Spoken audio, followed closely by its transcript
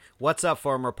What's up,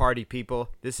 former party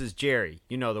people? This is Jerry,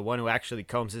 you know, the one who actually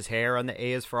combs his hair on the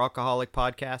A is for Alcoholic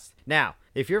podcast. Now,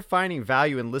 if you're finding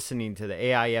value in listening to the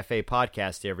AIFA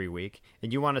podcast every week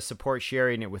and you want to support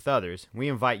sharing it with others, we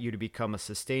invite you to become a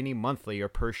sustaining monthly or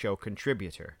per show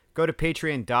contributor. Go to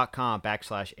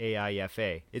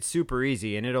patreon.com/AIFA. It's super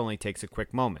easy and it only takes a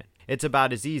quick moment. It's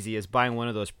about as easy as buying one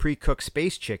of those pre-cooked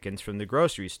space chickens from the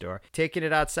grocery store, taking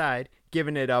it outside,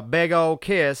 giving it a big old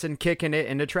kiss, and kicking it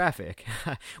into traffic.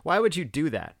 Why would you do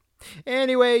that?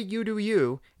 Anyway, you do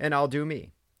you, and I'll do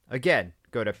me. Again,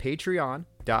 go to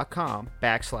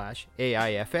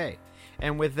patreon.com/AIFA.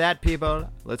 And with that,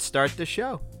 people, let's start the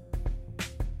show.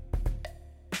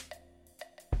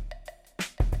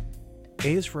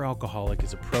 A is for Alcoholic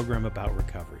is a program about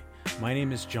recovery. My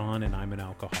name is John, and I'm an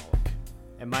alcoholic.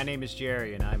 And my name is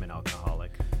Jerry, and I'm an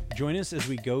alcoholic. Join us as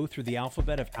we go through the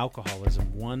alphabet of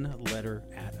alcoholism, one letter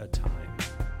at a time.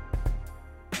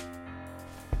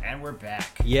 And we're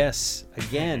back. Yes,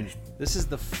 again, this is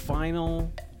the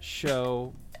final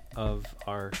show of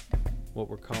our, what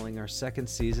we're calling our second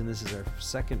season. This is our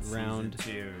second round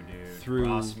through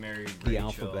Ross, Mary, the Rachel.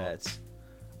 alphabet.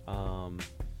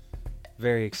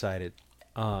 Very excited.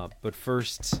 But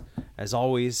first, as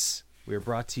always, we are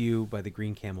brought to you by the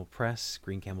Green Camel Press,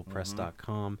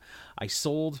 greencamelpress.com. I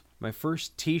sold my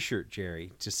first t-shirt,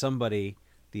 Jerry, to somebody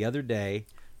the other day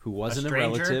who wasn't a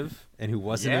relative and who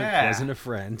wasn't a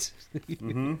friend.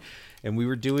 Mm-hmm. And we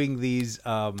were doing these,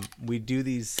 we do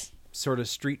these sort of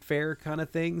street fair kind of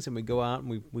things, and we go out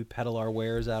and we peddle our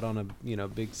wares out on a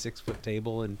big 6-foot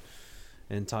table and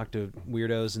talk to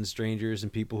weirdos and strangers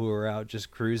and people who are out just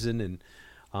cruising. And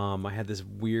I had this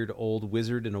weird old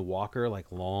wizard in a walker,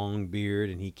 like long beard,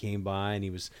 and he came by and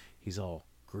he's all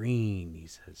green. He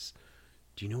says,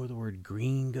 "Do you know where the word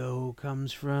gringo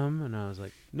comes from?" And I was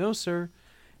like, "No, sir."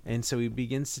 And so he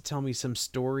begins to tell me some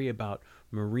story about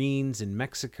Marines in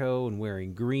Mexico and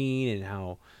wearing green, and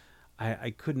how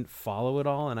I couldn't follow it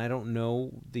all, and I don't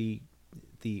know the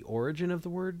origin of the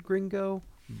word gringo,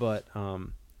 but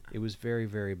it was very,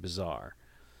 very bizarre.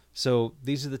 So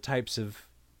these are the types of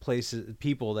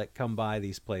people that come by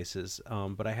these places.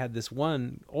 But I had this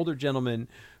one older gentleman.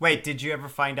 Wait, did you ever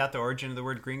find out the origin of the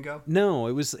word gringo?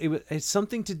 No, it's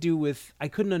something to do with, I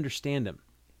couldn't understand him.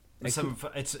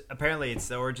 Apparently it's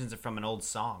the origins are from an old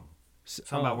song.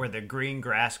 Something about where the green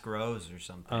grass grows or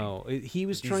something. Oh, he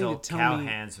was These trying old to tell me.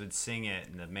 cowhands would sing it,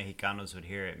 and the Mexicanos would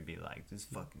hear it and be like, "This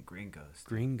fucking gringos."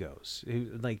 Gringos.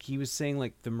 Like he was saying,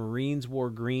 like the Marines wore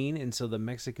green, and so the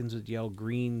Mexicans would yell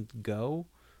 "green go."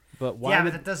 But why? Yeah,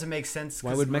 but that doesn't make sense.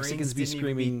 Why would Mexicans be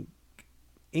screaming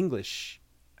English?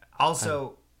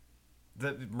 Also,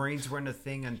 the Marines weren't a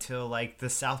thing until like the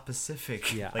South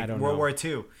Pacific. Yeah, like I don't World know. War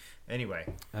II. Anyway,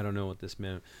 I don't know what this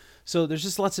meant. So there's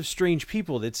just lots of strange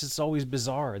people. It's just always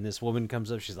bizarre. And this woman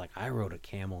comes up. She's like, "I rode a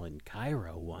camel in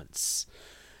Cairo once."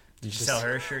 Did you sell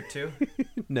her a shirt too?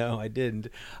 No, I didn't.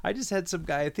 I just had some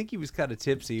guy, I think he was kind of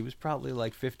tipsy. He was probably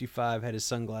like 55, had his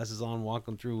sunglasses on,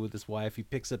 walking through with his wife. He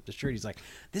picks up the shirt. He's like,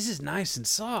 "This is nice and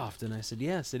soft." And I said,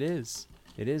 "Yes, it is.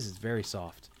 It is. It's very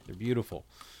soft. They're beautiful."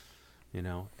 And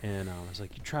I was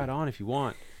like, "You try it on if you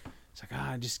want." It's like,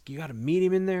 you got to meet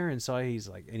him in there. And so he's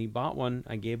like, and he bought one.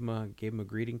 I gave him a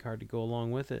greeting card to go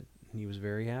along with it. And he was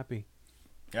very happy.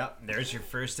 Yep, there's your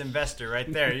first investor right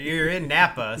there. You're in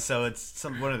Napa, so it's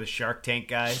one of the Shark Tank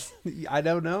guys. I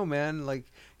don't know, man.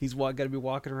 Like, he's got to be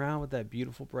walking around with that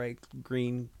beautiful bright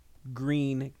green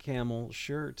camel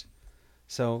shirt.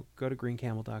 So go to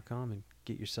greencamel.com and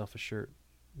get yourself a shirt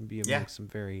and be amongst some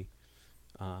very,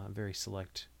 very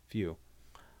select few.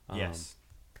 Yes,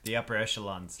 the upper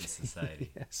echelons of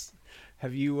society. Yes.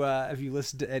 Have you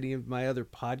listened to any of my other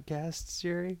podcasts,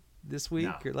 Jerry, this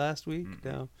week or last week? Mm-mm.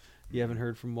 No. You haven't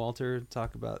heard from Walter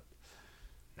talk about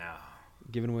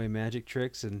giving away magic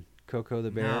tricks and Coco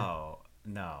the bear? No.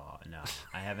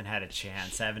 I haven't had a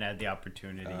chance. I haven't had the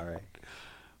opportunity. All right.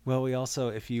 Well, we also,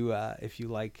 if you listen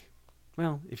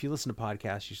to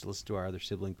podcasts, you should listen to our other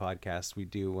sibling podcasts. We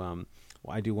do,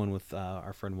 I do one with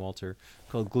our friend Walter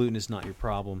called "Gluten Is Not Your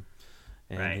Problem,"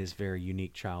 and his very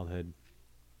unique childhood.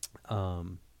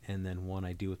 And then one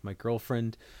I do with my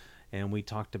girlfriend. And we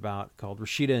talked about called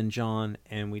Rashida and John,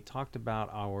 and we talked about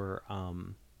our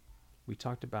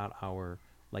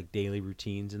like daily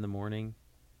routines in the morning,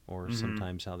 or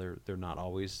sometimes how they're not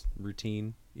always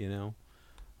routine, the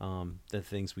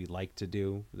things we like to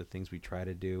do, the things we try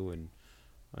to do, and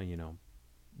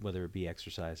whether it be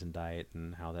exercise and diet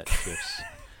and how that shifts.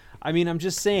 I mean, I'm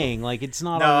just saying, like, it's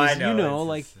not always,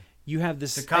 like you have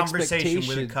this conversation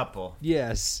with a couple.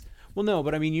 Yes. Well, no,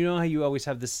 but I mean, how you always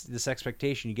have this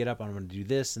expectation. You get up, I'm going to do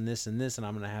this and this and this, and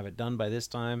I'm going to have it done by this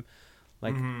time.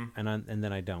 Like, and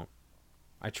then I don't.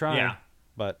 I try, Yeah.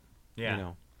 but Yeah. you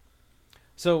know.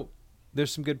 So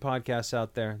there's some good podcasts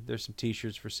out there. There's some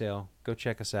T-shirts for sale. Go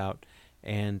check us out.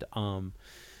 And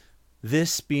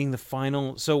this being the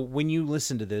final. So when you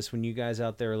listen to this, when you guys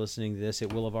out there are listening to this,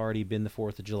 it will have already been the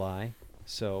 4th of July.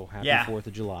 So happy 4th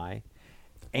of July.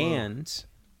 And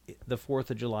the 4th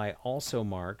of July also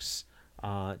marks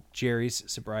Jerry's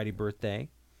sobriety birthday.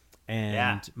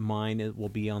 And mine will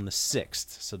be on the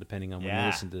 6th. So depending on when you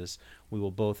listen to this, we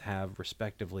will both have,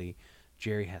 respectively,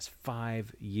 Jerry has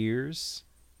 5 years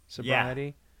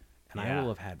sobriety, and I will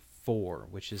have had 4,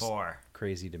 which is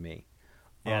crazy to me.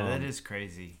 Yeah, that is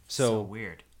crazy. So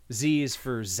weird. Z is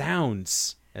for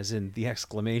Zounds, as in the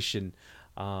exclamation.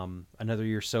 Another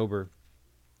year sober,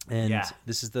 and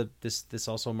this is this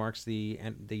also marks the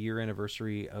year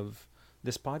anniversary of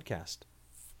this podcast.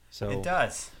 So it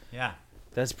does. Yeah.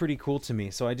 That's pretty cool to me.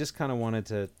 So I just kind of wanted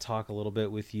to talk a little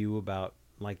bit with you about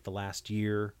like the last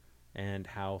year and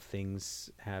how things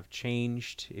have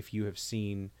changed. If you have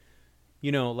seen,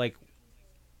 like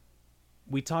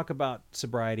we talk about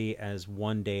sobriety as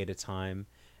one day at a time.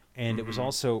 And it was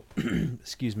also,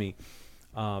 excuse me,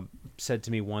 said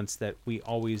to me once that we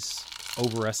always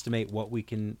overestimate what we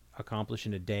can accomplish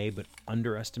in a day, but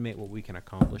underestimate what we can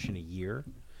accomplish in a year.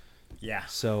 Yeah.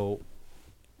 So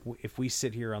if we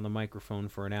sit here on the microphone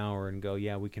for an hour and go,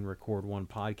 we can record one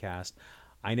podcast,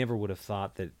 I never would have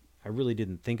thought that. I really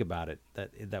didn't think about it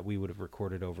that we would have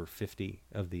recorded over 50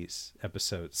 of these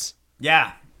episodes.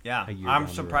 Yeah. I'm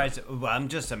surprised. Well, I'm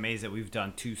just amazed that we've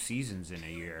done 2 seasons in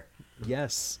a year.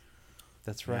 Yes,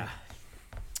 that's right. Yeah.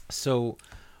 So,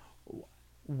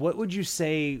 what would you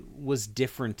say was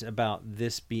different about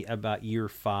about year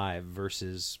 5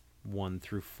 versus 1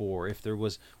 through 4? If there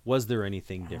was there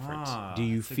anything different? Do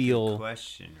you feel? A good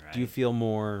question, right? Do you feel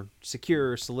more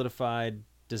secure, solidified?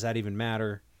 Does that even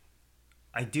matter?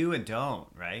 I do and don't,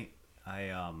 right?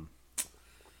 I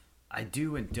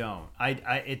do and don't.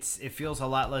 It feels a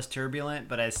lot less turbulent,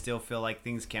 but I still feel like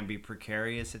things can be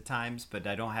precarious at times. But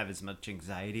I don't have as much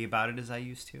anxiety about it as I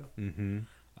used to. Mm-hmm.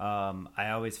 I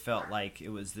always felt like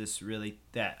it was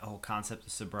that whole concept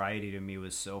of sobriety to me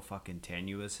was so fucking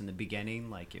tenuous in the beginning.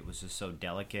 Like it was just so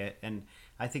delicate, and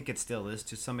I think it still is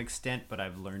to some extent. But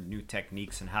I've learned new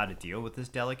techniques and how to deal with this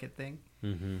delicate thing.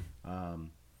 Mm-hmm.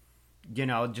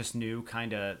 Just new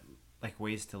kind of like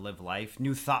ways to live life.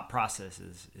 New thought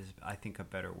processes is I think a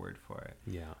better word for it.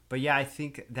 Yeah. But yeah, I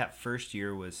think that first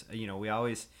year was,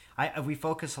 we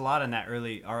focus a lot on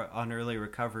early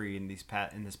recovery in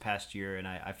this past year. And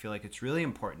I feel like it's really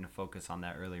important to focus on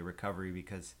that early recovery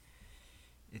because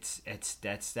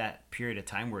that's that period of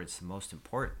time where it's the most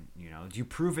important. You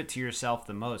prove it to yourself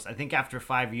the most. I think after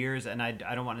 5 years, and I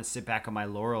don't want to sit back on my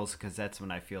laurels because that's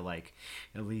when I feel like,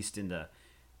 at least in the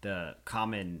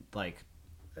common, like,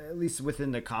 at least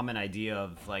within the common idea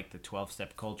of like the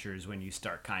 12-step culture is when you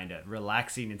start kind of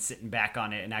relaxing and sitting back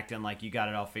on it and acting like you got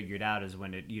it all figured out is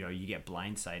when you get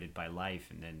blindsided by life.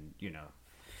 And then,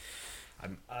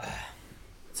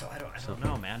 so I don't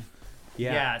know, man.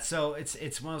 Yeah. So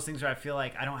it's one of those things where I feel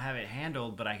like I don't have it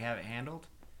handled, but I have it handled.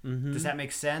 Mm-hmm. Does that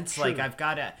make sense? True. Like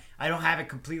I don't have it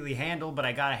completely handled, but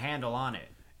I got a handle on it.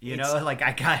 Like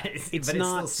I got it, but it's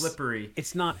still slippery.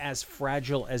 It's not as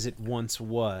fragile as it once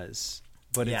was,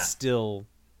 but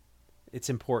it's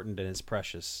important and it's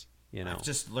precius. I've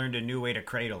just learned a new way to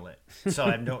cradle it, so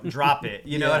I don't drop it.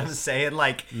 You know what I'm saying?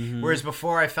 Like, whereas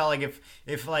before I felt like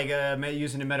if like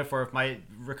using a metaphor, if my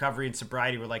recovery and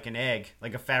sobriety were like an egg,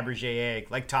 like a Fabergé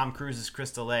egg, like Tom Cruise's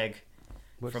crystal egg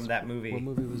from that movie. What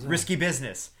movie was that? Risky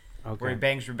Business. Okay. Where he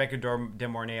bangs Rebecca De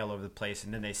Mornay all over the place,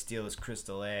 and then they steal his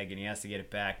crystal egg, and he has to get it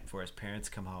back before his parents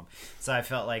come home. So I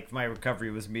felt like my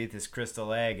recovery was me with this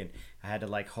crystal egg, and I had to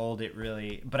like hold it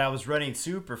really. But I was running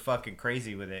super fucking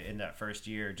crazy with it in that first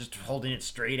year, just holding it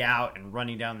straight out and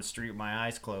running down the street with my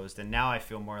eyes closed. And now I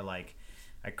feel more like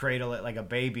I cradle it like a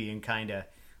baby and kind of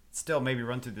still maybe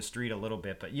run through the street a little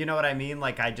bit, but you know what I mean?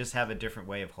 Like I just have a different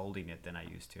way of holding it than I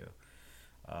used to.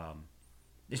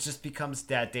 It just becomes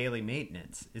that daily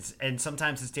maintenance. And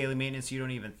sometimes it's daily maintenance you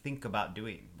don't even think about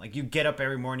doing. Like you get up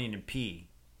every morning and pee,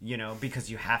 because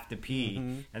you have to pee.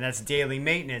 And that's daily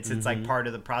maintenance. It's like part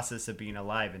of the process of being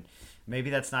alive. And maybe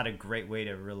that's not a great way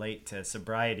to relate to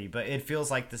sobriety, but it feels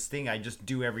like this thing I just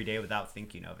do every day without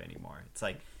thinking of anymore. It's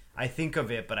like I think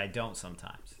of it, but I don't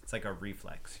sometimes. It's like a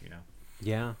reflex,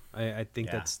 Yeah, I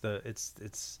think that's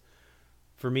it's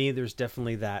for me, there's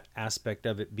definitely that aspect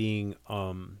of it being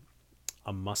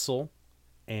a muscle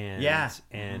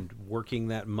and working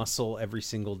that muscle every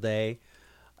single day.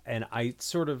 And I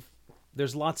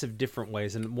there's lots of different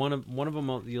ways, and one of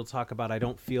them you'll talk about I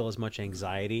don't feel as much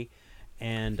anxiety,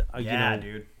 And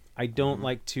dude. I don't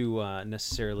like to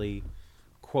necessarily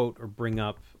quote or bring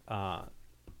up the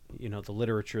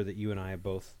literature that you and I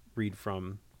both read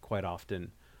from quite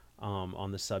often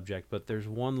on the subject, but there's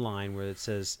one line where it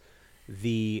says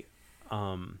the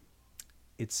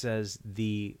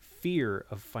fear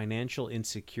of financial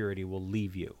insecurity will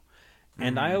leave you.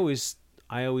 And I always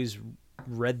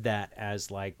read that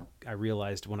as like, I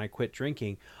realized when I quit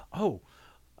drinking,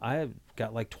 I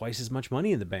got like twice as much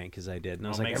money in the bank as I did. And I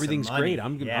was like, everything's great.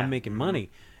 I'm making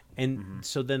money. And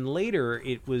so then later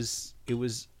it was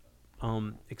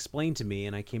explained to me,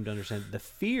 and I came to understand the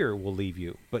fear will leave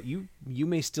you, but you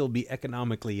may still be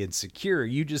economically insecure.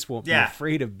 You just won't be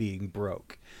afraid of being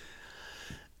broke.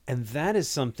 And that is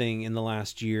something in the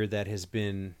last year that has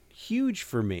been huge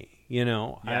for me.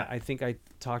 I think I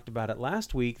talked about it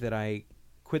last week that I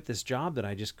quit this job that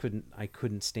I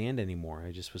couldn't stand anymore.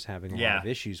 I just was having a lot of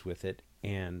issues with it.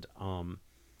 And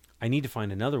I need to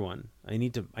find another one. I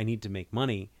need to make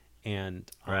money. And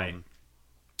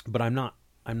but I'm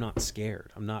not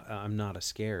scared. I'm not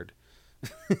scared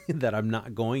that I'm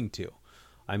not going to.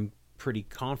 I'm pretty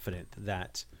confident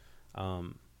that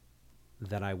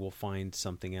I will find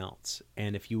something else.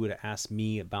 And if you would have asked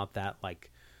me about that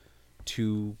like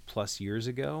 2+ years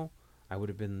ago, I would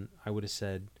have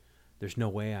said, there's no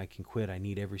way I can quit. I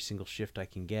need every single shift I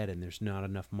can get, and there's not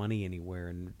enough money anywhere,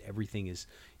 and everything is,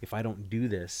 if I don't do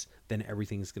this, then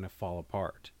everything's going to fall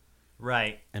apart.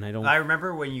 Right. And I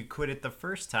remember when you quit it the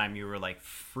first time, you were like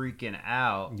freaking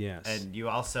out. Yes. And you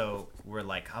also were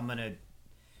like, we're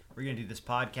going to do this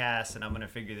podcast and I'm going to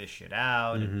figure this shit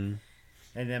out. Mm-hmm.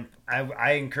 And then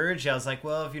I encouraged you. I was like,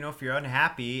 well, if you're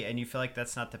unhappy and you feel like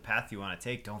that's not the path you want to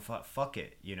take, don't fuck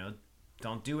it,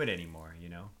 don't do it anymore,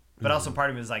 But also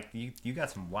part of me was like, you got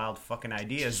some wild fucking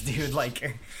ideas, dude.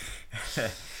 Like,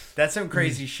 that's some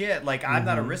crazy shit. Like, I'm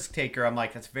not a risk taker. I'm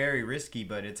like, that's very risky,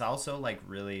 but it's also like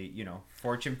really,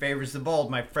 fortune favors the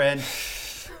bold, my friend.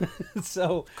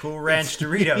 So Cool Ranch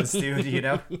Doritos, dude,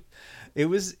 It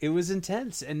was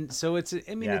intense. And so it's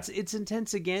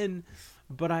intense again,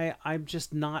 but I'm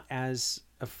just not as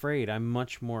afraid. I'm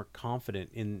much more confident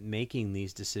in making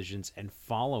these decisions and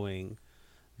following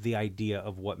the idea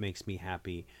of what makes me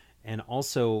happy. And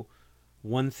also,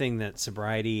 one thing that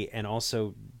sobriety and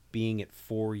also being at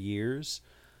 4 years,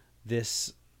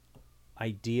 this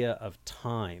idea of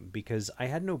time, because I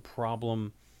had no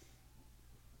problem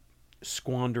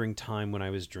squandering time when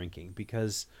I was drinking,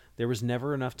 because there was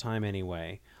never enough time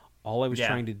anyway. All I was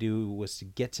trying to do was to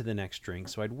get to the next drink.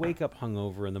 So I'd wake up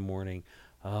hungover in the morning.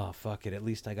 Oh, fuck it. At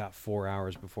least I got 4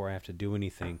 hours before I have to do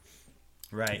anything.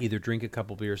 Right. Either drink a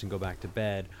couple beers and go back to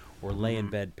bed, or lay in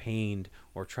bed pained,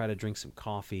 or try to drink some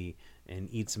coffee and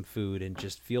eat some food and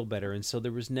just feel better. And so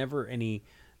there was never any,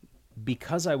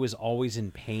 because I was always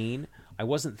in pain, I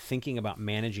wasn't thinking about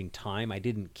managing time. I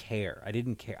didn't care.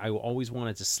 I always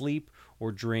wanted to sleep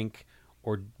or drink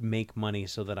or make money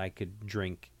so that I could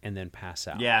drink and then pass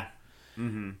out. Yeah.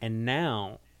 Mm-hmm. And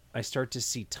now I start to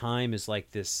see time as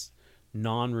like this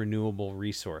non-renewable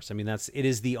resource. I mean, it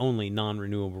is the only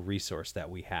non-renewable resource that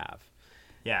we have.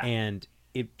 Yeah. And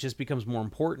it just becomes more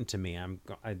important to me.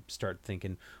 I start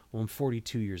thinking, well, I'm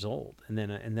 42 years old, and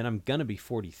then I'm gonna be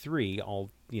 43.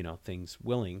 All things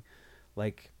willing.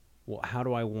 Like, well, how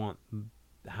do I want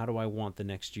the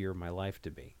next year of my life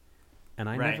to be? And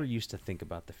I never used to think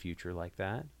about the future like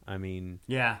that. I mean,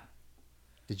 yeah.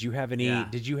 Did you have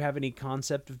any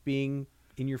concept of being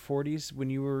in your 40s when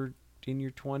you were in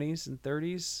your 20s and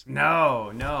 30s?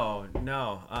 No.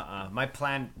 My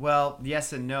plan, well,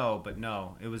 yes and no, but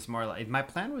no. It was more like, my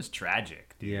plan was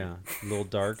tragic, dude. Yeah, a little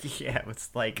dark. Yeah, it was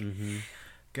like,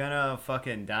 gonna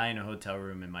fucking die in a hotel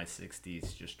room in my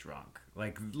 60s just drunk.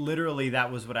 Like, literally,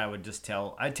 that was what I would just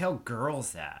tell. I'd tell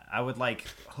girls that. I would, like,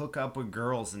 hook up with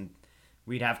girls and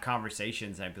we'd have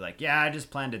conversations. And I'd be like, yeah, I just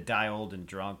plan to die old and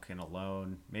drunk and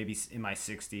alone, maybe in my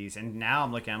 60s. And now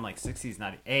I'm like, 60 is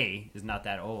not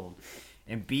that old.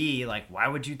 And B, like, why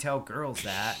would you tell girls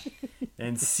that?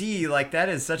 And C, like, that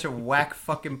is such a whack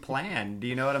fucking plan. Do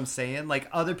you know what I'm saying? Like,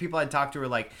 other people I talked to were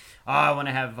like, oh, I want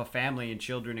to have a family and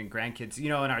children and grandkids,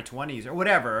 in our 20s or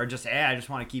whatever. Or just, I just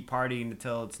want to keep partying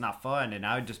until it's not fun. And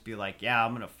I would just be like, yeah,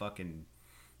 I'm going to fucking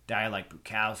die like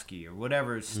Bukowski or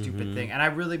whatever stupid thing. And I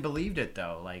really believed it,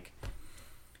 though. Like,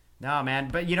 no, man.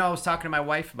 But, I was talking to my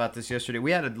wife about this yesterday.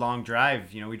 We had a long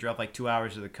drive. We drove like 2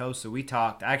 hours to the coast. So we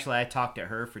talked. Actually, I talked to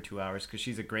her for 2 hours because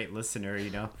she's a great listener,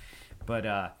 But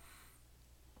I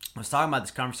was talking about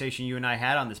this conversation you and I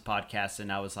had on this podcast. And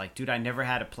I was like, dude, I never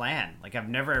had a plan. Like, I've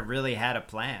never really had a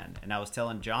plan. And I was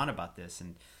telling John about this.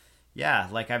 And, Yeah,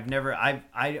 like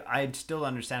I still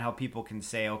understand how people can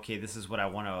say, okay, this is what I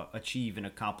want to achieve and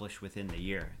accomplish within the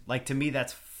year. Like, to me,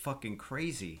 that's fucking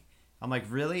crazy. I'm like,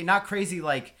 really? Not crazy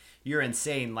like you're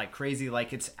insane, like crazy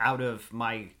like it's out of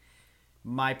my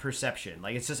perception.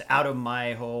 Like, it's just out of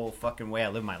my whole fucking way I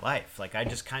live my life. Like, I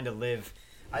just kind of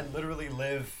I literally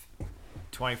live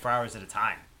 24 hours at a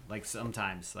time. Like,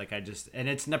 sometimes, like, and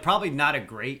it's probably not a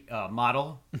great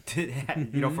model to,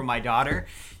 for my daughter.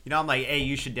 I'm like, hey,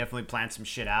 you should definitely plan some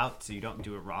shit out so you don't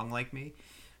do it wrong like me.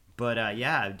 But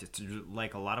yeah,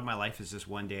 like, a lot of my life is just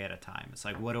one day at a time. It's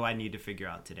like, what do I need to figure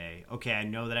out today? Okay, I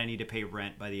know that I need to pay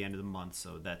rent by the end of the month,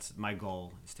 so that's my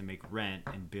goal, is to make rent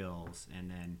and bills, and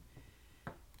then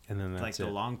that's like, the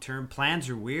long-term plans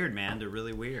are weird, man. They're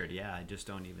really weird. Yeah, I just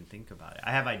don't even think about it.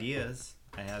 I have ideas.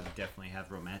 I definitely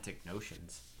have romantic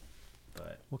notions.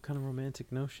 But what kind of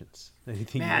romantic notions?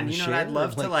 Anything man, you share? I'd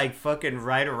love to like fucking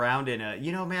ride around in a,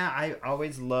 man, I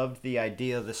always loved the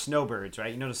idea of the snowbirds,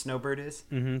 right? You know what a snowbird is?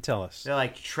 Mm-hmm. Tell us. They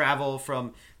like travel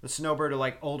from the snowbird are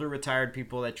like older retired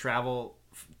people that travel,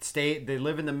 they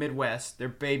live in the Midwest. They're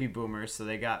baby boomers, so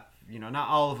they got, not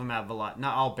all of them have a lot.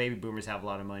 Not all baby boomers have a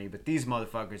lot of money, but these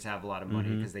motherfuckers have a lot of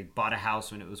money because they bought a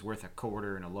house when it was worth a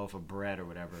quarter and a loaf of bread or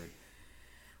whatever.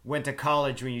 Went to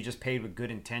college when you just paid with good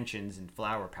intentions and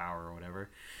flower power or whatever.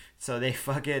 So they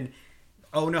fucking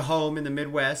own a home in the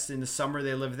Midwest. In the summer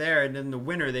they live there, and then in the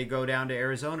winter they go down to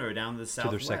Arizona or down to the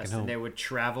Southwest, and they would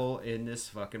travel in this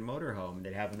fucking motorhome.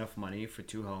 They'd have enough money for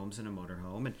 2 homes and a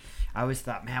motorhome. And I always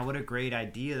thought, man, what a great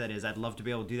idea that is. I'd love to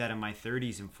be able to do that in my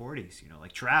 30s and 40s.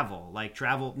 Like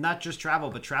travel, not just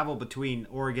travel, but travel between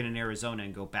Oregon and Arizona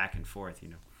and go back and forth.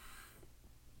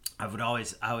 I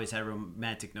always had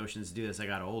romantic notions to do this. I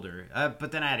got older,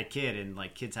 but then I had a kid, and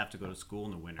like kids have to go to school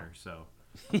in the winter, so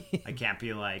I can't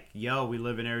be like, yo, we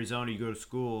live in Arizona, you go to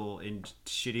school in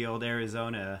shitty old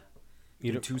Arizona,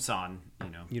 in Tucson.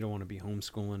 You don't want to be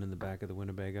homeschooling in the back of the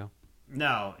Winnebago.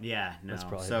 No. That's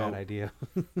probably a bad idea.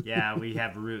 Yeah, we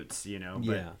have roots, but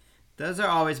yeah. Those are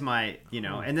always my,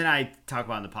 and then I talk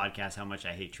about on the podcast how much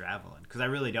I hate traveling, because I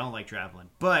really don't like traveling.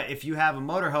 But if you have a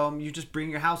motorhome, you just bring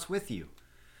your house with you.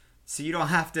 So you don't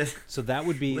have to. So that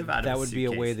would be a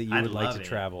way that you would like to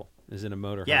travel, is in a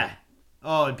motorhome. Yeah.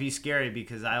 Oh, it'd be scary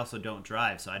because I also don't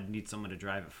drive, so I'd need someone to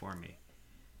drive it for me.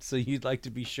 So you'd like to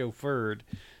be chauffeured.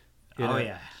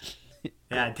 Yeah.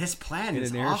 Yeah, this plan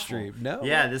is awful. Airstream. No.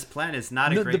 Yeah, this plan is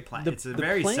not a great plan. It's a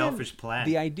very selfish plan.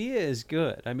 The idea is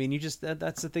good. I mean,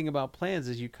 that's the thing about plans,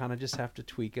 is you kind of just have to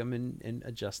tweak them and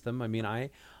adjust them. I mean, I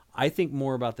think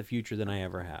more about the future than I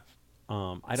ever have.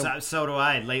 So do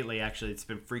I lately. Actually, it's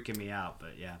been freaking me out.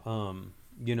 But yeah.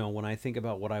 When I think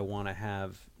about what I want to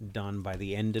have done by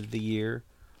the end of the year,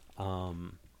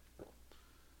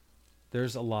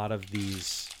 there's a lot of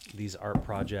these art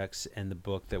projects and the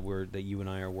book that you and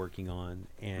I are working on,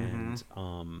 and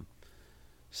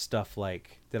stuff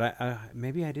like that.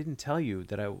 Maybe I didn't tell you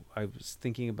that I was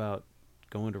thinking about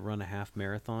going to run a half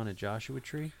marathon at Joshua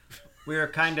Tree. We were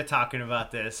kind of talking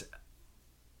about this.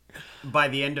 By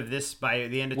the end of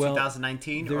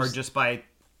 2019, or just by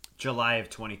July of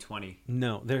 2020?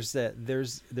 No, there's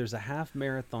a half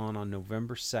marathon on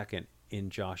November 2nd in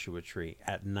Joshua Tree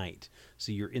at night.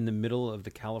 So you're in the middle of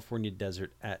the California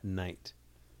desert at night.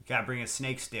 You gotta bring a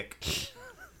snake stick.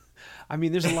 I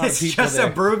mean, there's a lot of people. It's just a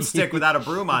broomstick without a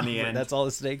broom on the end. That's all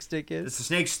the snake stick is? It's a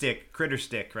snake stick, critter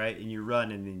stick, right? And you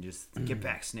run and then just get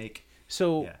back, snake.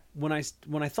 So when I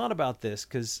thought about this,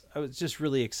 because I was just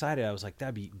really excited, I was like,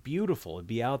 that'd be beautiful. It'd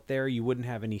be out there. You wouldn't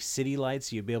have any city lights.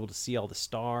 So you'd be able to see all the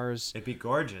stars. It'd be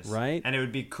gorgeous. Right? And it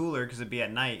would be cooler because it'd be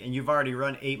at night. And you've already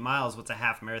run 8 miles. What's a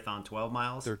half marathon? 12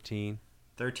 miles? 13.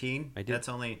 13? I did. That's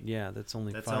only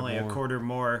that's only a quarter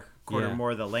more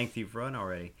the length you've run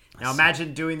already. Now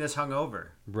imagine doing this hungover.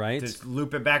 Right? Just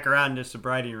loop it back around to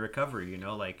sobriety and recovery,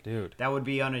 Dude. That would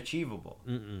be unachievable.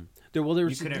 Mm-mm. There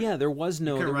was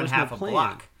no you couldn't run half plan. A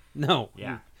block. No.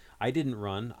 Yeah. I didn't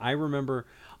run. I remember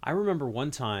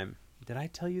one time, did I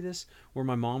tell you this? Where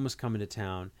my mom was coming to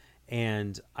town,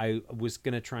 and I was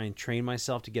going to try and train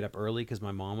myself to get up early, because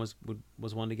my mom was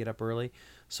wanting to get up early.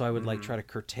 So I would like try to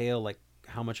curtail like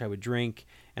how much I would drink,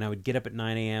 and I would get up at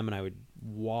 9 a.m. and I would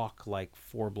walk like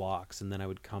 4 blocks, and then I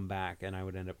would come back, and I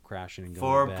would end up crashing and going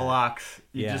 4 to bed. blocks.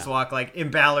 You just walk like in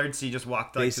Ballard, so you just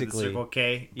walked like basically to the Circle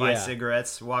K, buy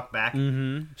cigarettes, walk back.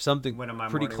 Mm-hmm. Something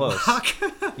pretty close.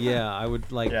 Yeah, I would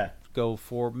go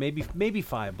for maybe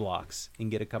 5 blocks and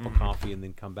get a cup of coffee and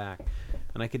then come back.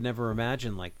 And I could never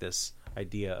imagine like this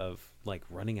idea of like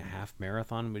running a half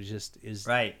marathon, which just is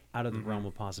out of the realm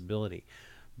of possibility.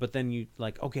 But then you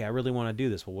like, okay, I really want to do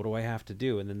this. Well, what do I have to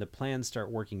do? And then the plans start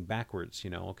working backwards.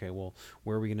 Okay, well,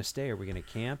 where are we going to stay? Are we going to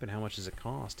camp? And how much does it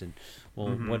cost? And well,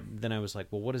 what? Then I was like,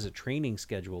 well, what does a training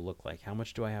schedule look like? How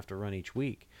much do I have to run each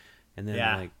week? And then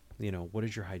like, what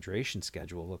does your hydration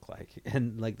schedule look like?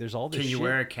 And like, there's all this. Can you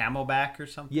wear a Camelback or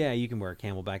something? Yeah, you can wear a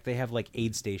Camelback. They have like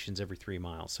aid stations every 3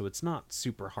 miles, so it's not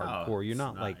super hardcore. You're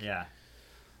not like,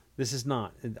 this is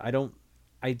not. I don't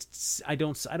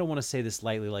want to say this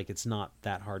lightly, like it's not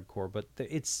that hardcore, but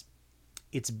it's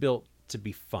built to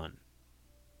be fun,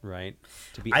 right?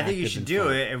 To be. I think you should do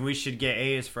it, and we should get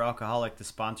A's for Alcoholic to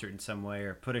sponsor it in some way,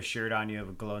 or put a shirt on you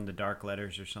of glow in the dark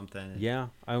letters or something. Yeah,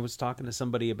 I was talking to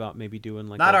somebody about maybe doing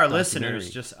like not our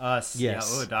listeners, just us.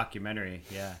 Yes, a documentary.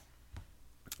 Yeah.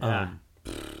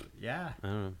 Yeah. I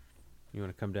don't know. You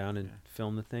want to come down and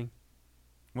film the thing?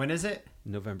 When is it?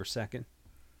 November 2nd.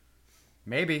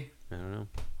 Maybe.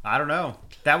 I don't know.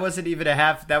 That wasn't even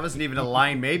a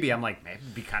line. Maybe. I'm like, maybe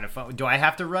it'd be kind of fun. Do I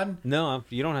have to run? No,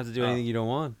 you don't have to do anything you don't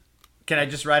want. Can I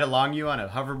just ride along you on a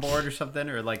hoverboard or something,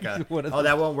 or like that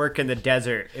won't work in the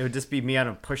desert. It would just be me on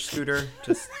a push scooter,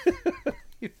 just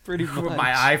pretty much with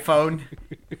my iPhone.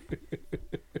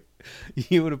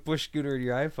 You would have push scooter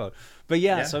your iPhone. But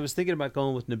yeah, so I was thinking about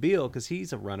going with Nabil because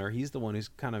he's a runner. He's the one who's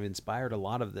kind of inspired a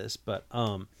lot of this. But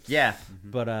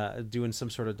doing some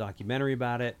sort of documentary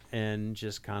about it and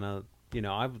just kind of,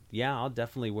 I'll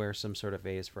definitely wear some sort of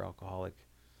A's for Alcoholic.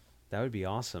 That would be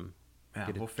awesome. Yeah,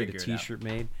 get a figure t-shirt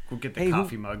made. We'll get the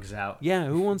coffee mugs out. Yeah,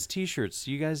 who wants t-shirts?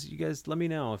 You guys, let me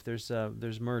know if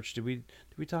there's merch. Did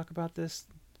we talk about this?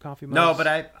 Coffee mugs? No,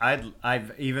 but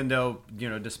I've even though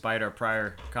despite our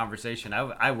prior conversation,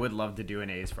 I would love to do an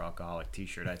A's for Alcoholic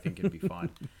T-shirt. I think it'd be fun.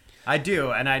 I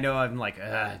do, and I know I'm like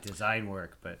design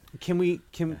work, but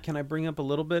can I bring up a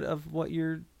little bit of what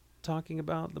you're talking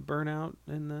about, the burnout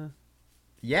and the?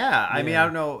 Yeah, I mean, I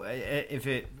don't know if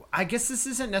it. I guess this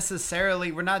isn't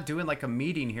necessarily. We're not doing like a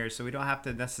meeting here, so we don't have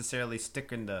to necessarily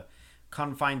stick in the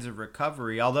confines of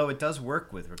recovery, although it does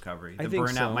work with recovery. The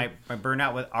burnout, my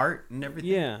burnout with art and everything.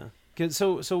 Yeah.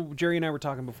 So Jerry and I were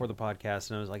talking before the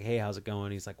podcast, and I was like, "Hey, how's it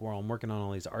going?" He's like, "Well, I'm working on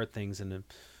all these art things, and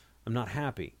I'm not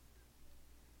happy."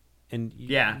 And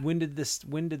when did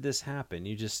this happen?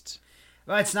 You just.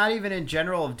 Well, it's not even in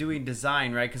general of doing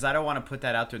design, right? Because I don't want to put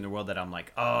that out there in the world that I'm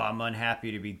like, oh, I'm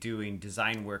unhappy to be doing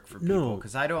design work for people.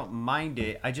 Because I don't mind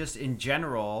it. I just, in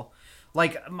general,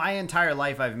 like my entire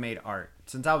life, I've made art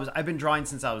I've been drawing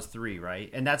since I was 3, right?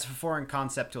 And that's a foreign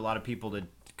concept to a lot of people to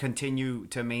continue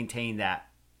to maintain that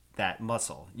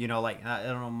muscle. Like I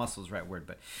don't know, if muscle is the right word,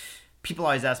 but people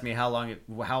always ask me how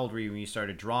old were you when you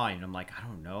started drawing? And I'm like, I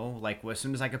don't know. Like as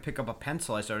soon as I could pick up a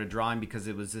pencil, I started drawing because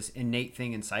it was this innate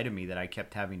thing inside of me that I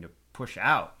kept having to push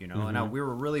out, Mm-hmm. And we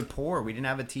were really poor. We didn't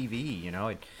have a TV,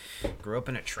 I grew up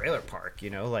in a trailer park,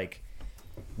 like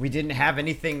we didn't have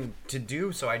anything to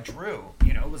do. So I drew,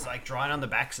 it was like drawing on the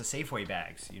backs of Safeway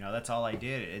bags, that's all I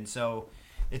did. And so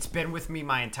it's been with me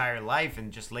my entire life, and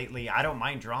just lately I don't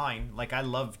mind drawing. Like I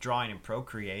love drawing and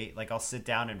Procreate. Like I'll sit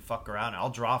down and fuck around. I'll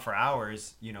draw for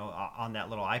hours, on that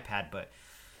little iPad. But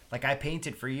like I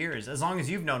painted for years. As long as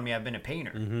you've known me, I've been a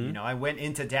painter. Mm-hmm. I went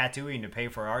into tattooing to pay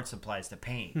for art supplies to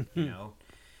paint.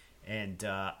 And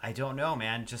I don't know,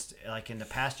 man. Just like in the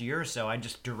past year or so, I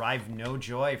just derive no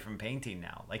joy from painting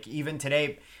now. Like even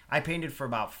today, I painted for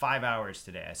about 5 hours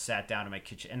today. I sat down in my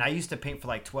kitchen, and I used to paint for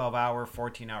like 12-hour,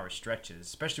 14-hour stretches.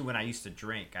 Especially when I used to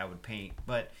drink, I would paint.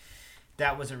 But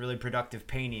that wasn't really productive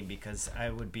painting because I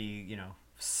would be,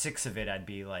 6 of it, I'd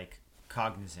be like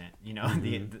cognizant.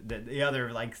 Mm-hmm. The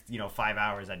other like 5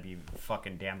 hours, I'd be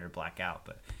fucking damn near blackout.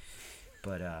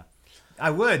 But I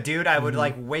would, dude. I would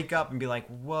like wake up and be like,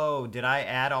 "Whoa, did I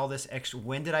add all this extra?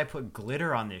 When did I put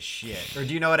glitter on this shit?" Or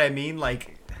do you know what I mean?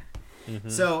 Like,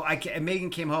 so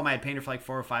Megan came home. I had painted for like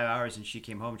 4 or 5 hours, and she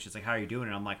came home and she's like, "How are you doing?"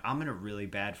 And I'm like, "I'm in a really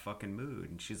bad fucking mood."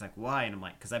 And she's like, "Why?" And I'm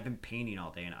like, "Because I've been painting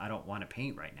all day, and I don't want to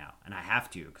paint right now, and I have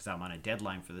to because I'm on a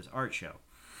deadline for this art show."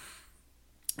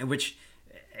 And which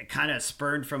it kind of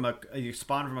spawned from a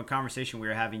conversation we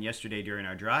were having yesterday during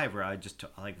our drive, where I just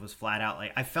was flat out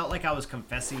like I felt like I was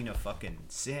confessing a fucking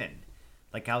sin.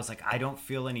 Like I was like, I don't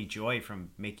feel any joy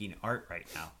from making art right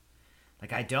now.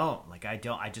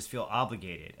 I just feel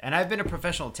obligated. And I've been a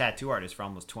professional tattoo artist for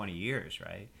almost 20 years,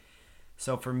 right?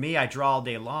 So for me, I draw all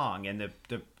day long, and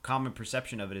the common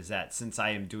perception of it is that since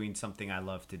I am doing something I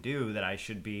love to do, that I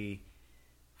should be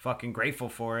fucking grateful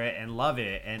for it and love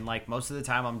it. And like most of the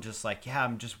time I'm just like, yeah,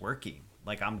 I'm just working.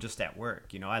 Like I'm just at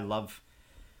work. I love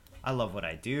what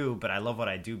I do, but I love what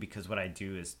I do because what I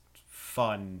do is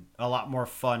fun, a lot more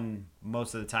fun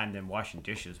most of the time than washing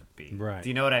dishes would be. Right. Do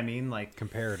you know what I mean? Like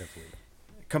comparatively.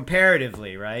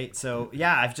 comparatively, right? So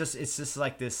yeah, it's just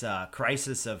like this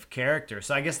crisis of character.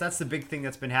 So I guess that's the big thing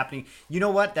that's been happening. You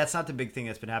know what? That's not the big thing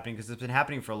that's been happening, because it's been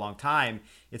happening for a long time.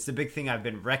 It's the big thing I've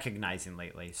been recognizing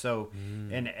lately. So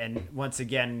and once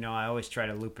again, I always try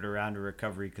to loop it around to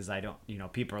recovery, because I don't,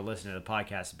 people are listening to the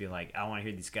podcast and be like, I want to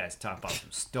hear these guys talk about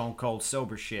some stone cold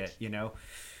sober shit,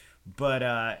 But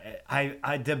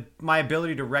my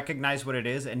ability to recognize what it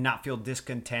is and not feel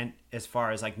discontent as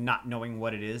far as like not knowing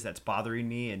what it is that's bothering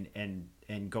me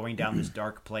and going down this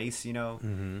dark place,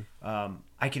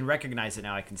 I can recognize it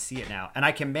now. I can see it now, and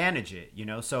I can manage it,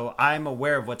 So I'm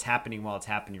aware of what's happening while it's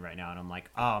happening right now, and I'm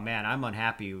like, oh man, I'm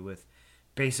unhappy with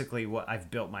basically what I've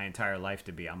built my entire life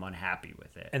to be. I'm unhappy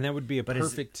with it, and that would be a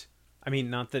perfect. I mean,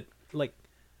 not that like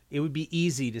it would be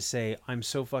easy to say I'm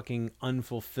so fucking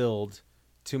unfulfilled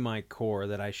to my core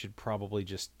that I should probably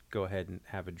just go ahead and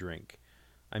have a drink.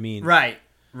 I mean, right,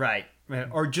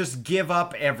 or just give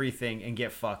up everything and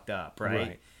get fucked up,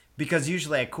 right? Because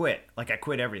usually I quit. Like I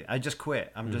quit everything. I just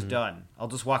quit. I'm just done. I'll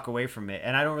just walk away from it,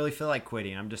 and I don't really feel like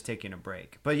quitting. I'm just taking a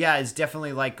break. But yeah, it's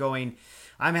definitely like I'm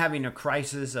having a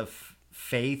crisis of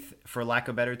faith, for lack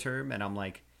of a better term, and I'm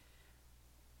like,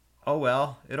 oh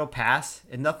well, it'll pass,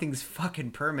 and nothing's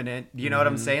fucking permanent. You know what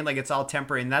I'm saying? Like it's all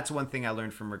temporary, and that's one thing I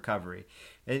learned from recovery.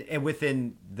 And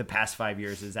within the past 5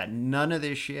 years is that none of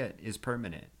this shit is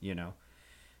permanent,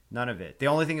 None of it. The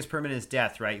only thing is permanent is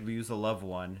death, right? You lose a loved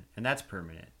one, and that's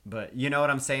permanent. But you know what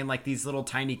I'm saying? Like these little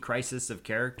tiny crises of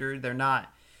character, they're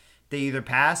not. They either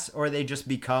pass or they just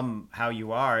become how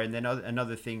you are, and then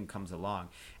another thing comes along.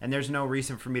 And there's no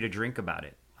reason for me to drink about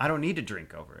it. I don't need to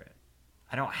drink over it.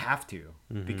 I don't have to,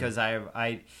 because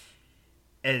I,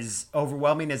 as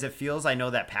overwhelming as it feels, I know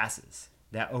that passes.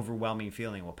 That overwhelming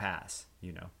feeling will pass,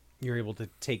 You're able to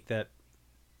take that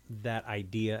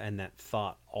idea and that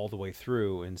thought all the way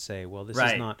through and say, well, this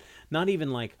is not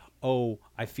even like, oh,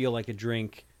 I feel like a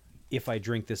drink. If I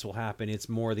drink, this will happen. It's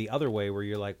more the other way, where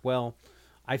you're like, well,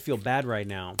 I feel bad right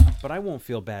now, but I won't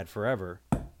feel bad forever,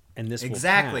 and this will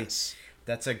pass.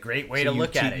 That's a great way to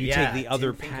look at it. You take the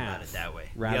other path that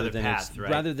way, rather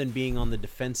than being on the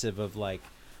defensive of like,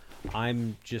 I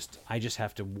just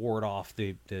have to ward off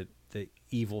the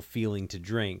evil feeling to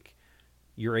drink.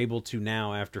 You're able to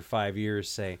now, after 5 years,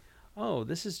 say, oh,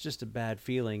 this is just a bad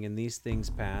feeling, and these things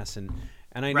pass. And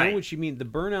I know what you mean. The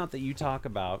burnout that you talk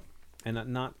about, and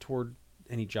not toward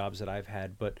any jobs that I've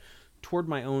had, but toward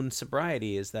my own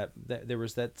sobriety, is that there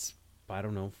was that, I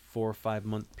don't know, 4 or 5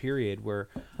 month period where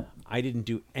I didn't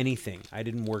do anything. I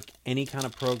didn't work any kind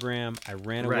of program. I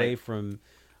ran away from...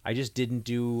 I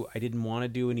didn't want to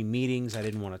do any meetings. I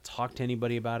didn't want to talk to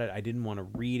anybody about it. I didn't want to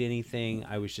read anything.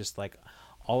 I was just like,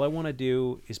 all I want to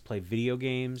do is play video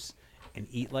games and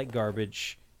eat like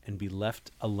garbage and be left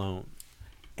alone.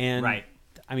 And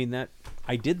I mean, that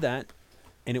I did that,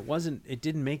 and it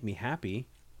didn't make me happy.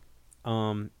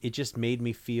 It just made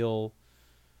me feel,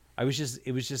 it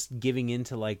was just giving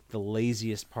into like the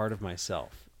laziest part of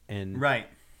myself. And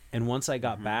once I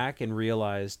got back and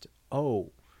realized,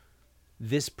 oh,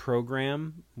 this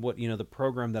program, the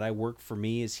program that I work for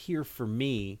me is here for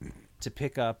me to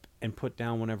pick up and put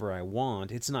down whenever I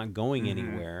want. It's not going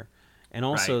anywhere. And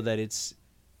also that it's,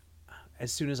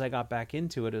 as soon as I got back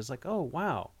into it, it was like, oh,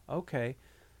 wow, okay.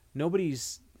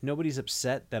 Nobody's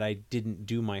upset that I didn't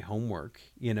do my homework.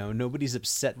 Nobody's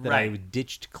upset that I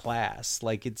ditched class.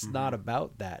 Like, it's not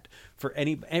about that.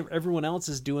 Everyone else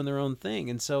is doing their own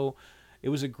thing. And so it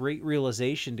was a great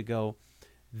realization to go,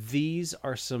 these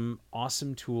are some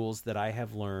awesome tools that I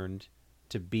have learned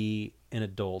to be an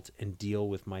adult and deal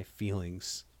with my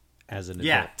feelings as an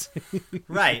adult.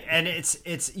 Right. And it's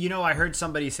I heard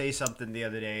somebody say something the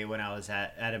other day when I was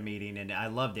at a meeting, and I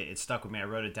loved it. It stuck with me. I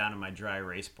wrote it down on my dry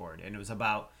erase board, and it was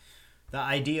about the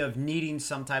idea of needing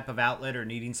some type of outlet or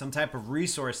needing some type of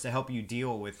resource to help you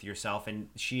deal with yourself. And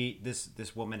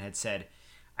this woman had said,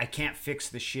 I can't fix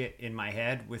the shit in my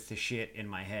head with the shit in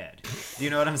my head. Do you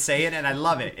know what I'm saying? And I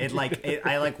love it.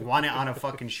 I want it on a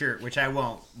fucking shirt, which I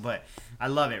won't, but I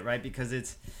love it, right? Because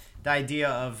it's the idea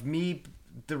of me,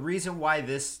 the reason why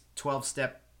this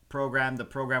 12-step program, the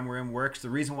program we're in, works, the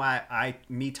reason why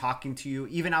me talking to you,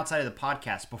 even outside of the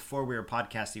podcast, before we were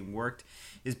podcasting, worked,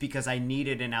 is because I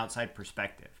needed an outside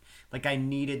perspective. Like I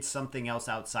needed something else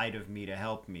outside of me to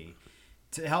help me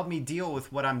deal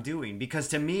with what I'm doing, because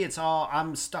to me it's all,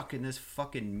 I'm stuck in this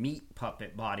fucking meat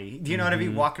puppet body. Do you know what I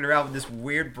mean? Walking around with this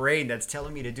weird brain that's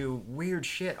telling me to do weird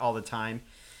shit all the time.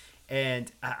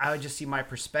 And I would just see my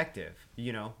perspective,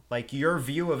 like your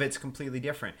view of it's completely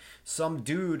different. Some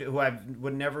dude who I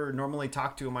would never normally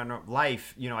talk to in my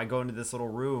life, I go into this little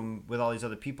room with all these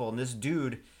other people, and this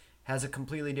dude has a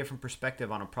completely different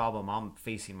perspective on a problem I'm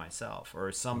facing myself,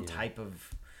 or some type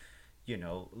of,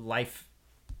 life,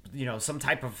 some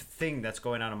type of thing that's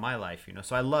going on in my life,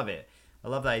 So I love it. I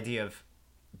love the idea of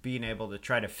being able to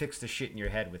try to fix the shit in your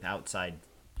head with outside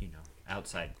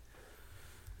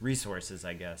resources,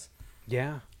 I guess.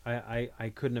 Yeah,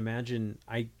 I couldn't imagine.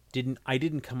 I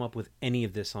didn't come up with any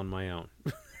of this on my own.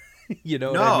 You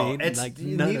know what I mean? It's like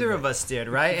neither of us did,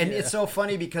 right? And it's so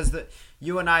funny because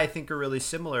you and I think are really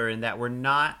similar in that we're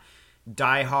not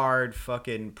diehard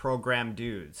fucking program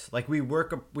dudes. Like we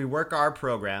work our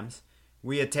programs.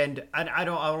 We attend. I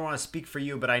don't want to speak for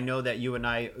you, but I know that you and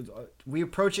I, we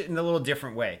approach it in a little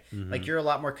different way. Mm-hmm. Like you're a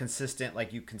lot more consistent.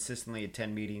 Like you consistently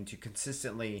attend meetings. You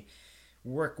consistently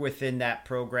work within that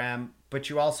program, but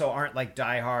you also aren't like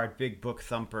diehard big book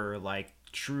thumper, like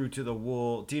true to the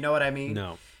wool. Do you know what I mean?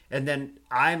 No. And then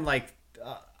I'm like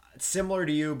similar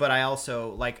to you, but I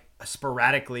also like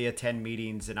sporadically attend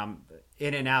meetings, and I'm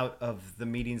in and out of the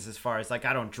meetings as far as like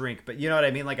I don't drink, but you know what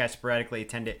I mean? Like I sporadically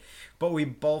attend it. But we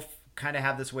both kind of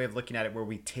have this way of looking at it where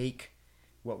we take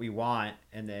what we want,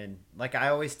 and then like I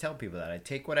always tell people that I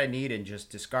take what I need and just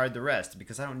discard the rest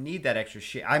because I don't need that extra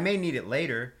shit. I may need it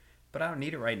later, but I don't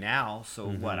need it right now. So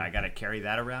what? I got to carry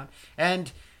that around.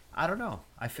 And I don't know.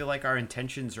 I feel like our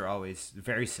intentions are always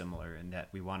very similar in that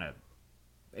we want to,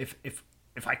 if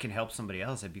I can help somebody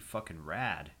else, that'd be fucking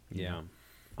rad. Yeah.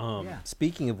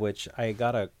 Speaking of which, I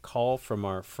got a call from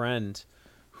our friend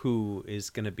who is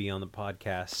going to be on the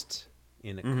podcast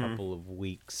in a couple of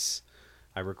weeks.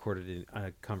 I recorded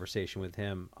a conversation with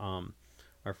him,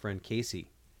 our friend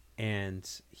Casey, and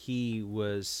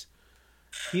he's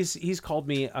called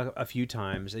me a few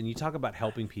times, and you talk about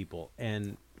helping people,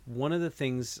 and one of the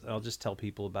things I'll just tell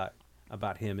people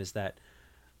about him is that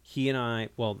he and I,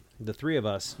 well, the three of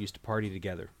us used to party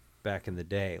together back in the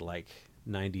day, like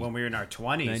 90. When we were in our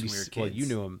 20s, 90, when we were kids. Well, you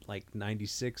knew him like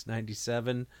 96,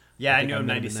 97. Yeah, I knew him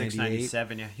 96,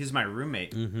 97. Yeah, he's my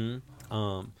roommate.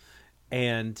 Mm-hmm.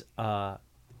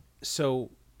 So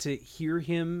to hear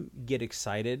him get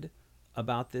excited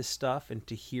about this stuff and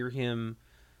to hear him,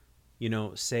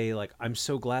 say like, I'm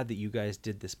so glad that you guys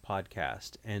did this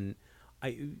podcast. And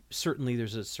certainly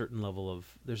there's a certain level of,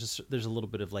 there's a little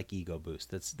bit of like ego boost.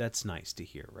 That's nice to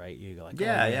hear, right? You go like,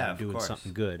 I'm doing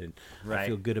something good and I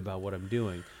feel good about what I'm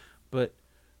doing. But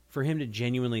for him to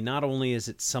genuinely, not only is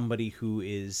it somebody who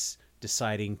is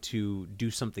deciding to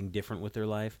do something different with their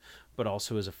life, but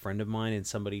also as a friend of mine and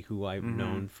somebody who I've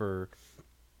known for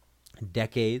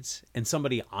decades and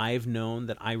somebody I've known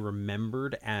that I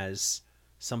remembered as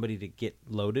somebody to get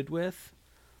loaded with.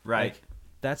 Right. Like,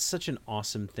 that's such an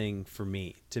awesome thing for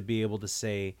me to be able to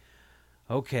say,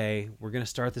 okay, we're going to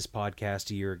start this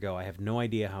podcast a year ago. I have no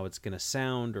idea how it's going to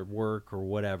sound or work or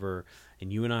whatever.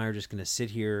 And you and I are just going to sit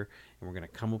here and we're going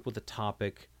to come up with a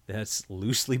topic that's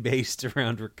loosely based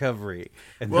around recovery.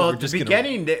 And well, at the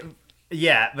beginning,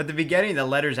 but the beginning, the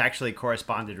letters actually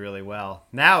corresponded really well.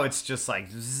 Now it's just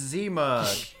like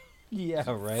Zima. Yeah,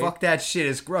 right. Fuck that shit,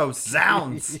 it's gross.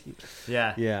 Zounds.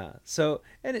 Yeah. So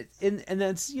and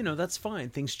that's that's fine.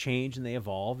 Things change and they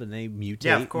evolve and they mutate.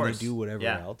 Yeah, of course. And they do whatever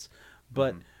else.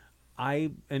 But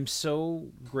I am so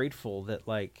grateful that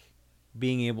like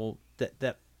being able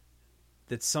that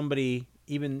somebody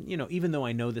even though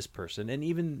I know this person and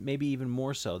even maybe even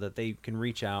more so that they can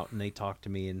reach out and they talk to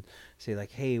me and say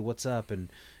like, hey, what's up?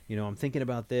 And I'm thinking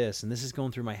about this and this is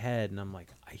going through my head. And I'm like,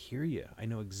 I hear you. I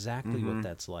know exactly what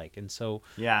that's like. And so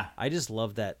I just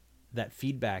love that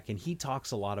feedback. And he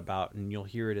talks a lot about, and you'll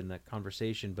hear it in the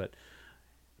conversation, but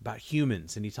about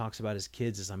humans. And he talks about his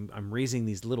kids as I'm raising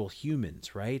these little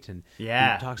humans. Right. And he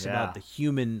talks about the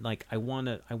human, like I want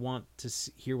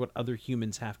to hear what other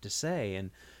humans have to say.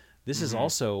 And this is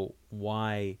also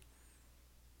why,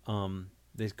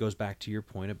 this goes back to your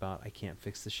point about I can't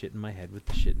fix the shit in my head with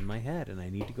the shit in my head, and I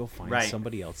need to go find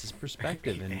somebody else's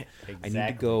perspective, and I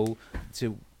need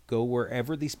to go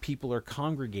wherever these people are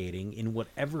congregating in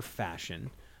whatever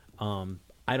fashion.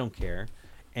 I don't care,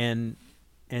 and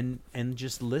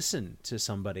just listen to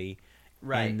somebody,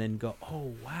 and then go,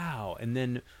 oh wow, and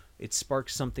then it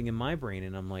sparks something in my brain,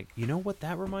 and I'm like, you know what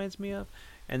that reminds me of,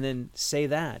 and then say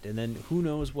that, and then who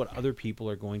knows what other people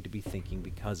are going to be thinking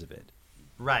because of it.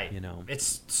 Right.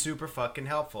 It's super fucking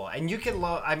helpful. And you can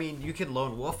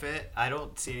lone wolf it. I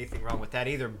don't see anything wrong with that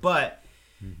either. But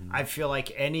I feel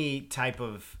like any type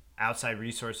of outside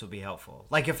resource will be helpful.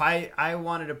 Like if I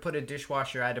wanted to put a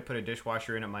dishwasher, I had to put a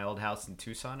dishwasher in at my old house in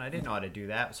Tucson. I didn't know how to do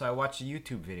that. So I watched a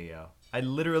YouTube video. I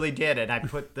literally did. And I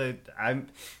put the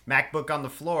MacBook on the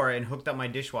floor and hooked up my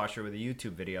dishwasher with a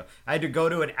YouTube video. I had to go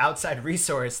to an outside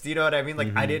resource. Do you know what I mean?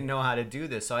 Like I didn't know how to do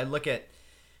this. So I look at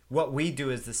what we do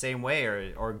is the same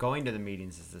way, or going to the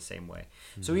meetings is the same way.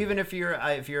 So even if you're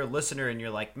a listener and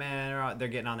you're like, man, they're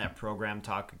getting on that program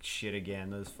talk shit again,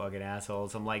 those fucking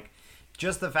assholes. I'm like,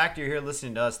 just the fact you're here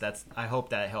listening to us, I hope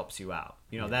that helps you out.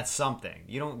 You know, that's something.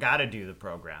 You don't got to do the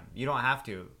program. You don't have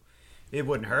to. It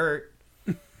wouldn't hurt.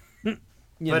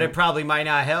 But it probably might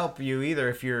not help you either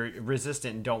if you're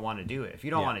resistant and don't want to do it. If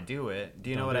you don't want to do it, do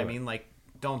you know what I mean? Like,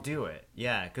 don't do it.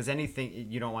 Yeah, because anything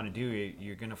you don't want to do,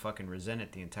 you're going to fucking resent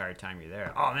it the entire time you're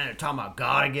there. Oh, man, they're talking about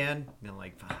God again? And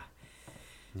like,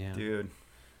 yeah, dude.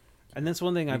 And that's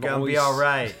one thing I've always... be be all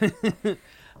right.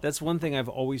 That's one thing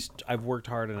I've worked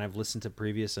hard, and I've listened to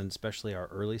previous, and especially our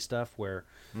early stuff, where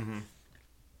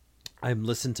I'm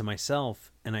listening to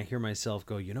myself, and I hear myself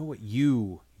go, you know what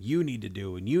you need to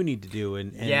do, and you need to do,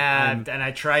 and and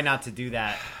I try not to do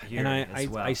that here, and as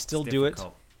well. I still do it,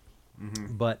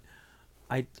 but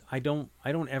I don't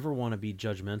ever want to be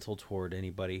judgmental toward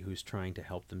anybody who's trying to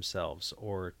help themselves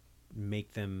or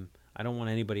make them. I don't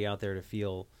want anybody out there to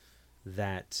feel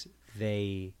that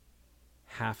they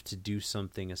have to do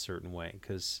something a certain way,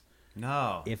 because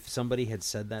if somebody had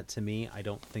said that to me, I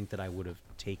don't think that I would have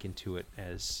taken to it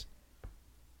as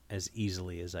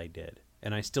easily as I did,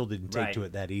 and I still didn't take to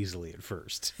it that easily at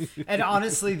first. And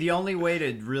honestly, the only way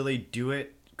to really do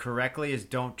it correctly is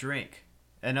don't drink,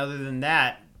 and other than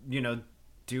that, you know,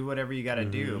 do whatever you gotta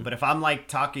do. But if I'm like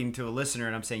talking to a listener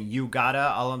and I'm saying you gotta,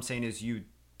 all I'm saying is you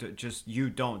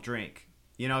don't drink.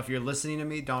 You know, if you're listening to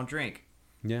me, don't drink.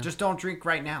 Just don't drink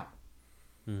right now.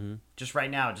 Just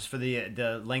right now, just for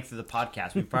the length of the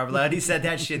podcast. We probably already said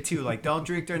that shit too. Like, don't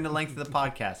drink during the length of the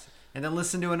podcast, and then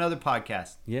listen to another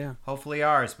podcast. Yeah, hopefully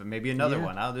ours, but maybe another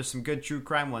one. Oh, there's some good true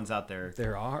crime ones out there.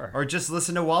 There are. Or just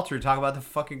listen to Walter talk about the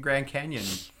fucking Grand Canyon.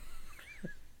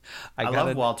 I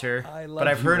love Walter, but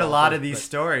I've heard a lot of these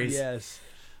stories. Yes,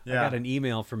 I got an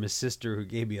email from his sister who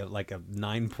gave me a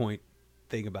 9-point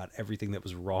thing about everything that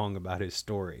was wrong about his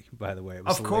story. By the way, it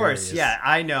was hilarious. Course, yeah,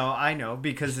 I know,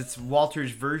 because it's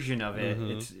Walter's version of it.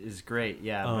 It's great,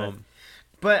 yeah.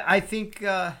 But I think,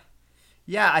 I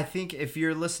think if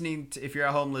you're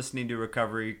at home listening to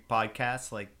recovery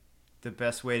podcasts, like, the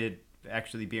best way to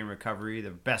actually be in recovery, the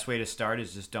best way to start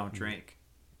is just don't drink,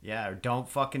 or don't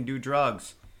fucking do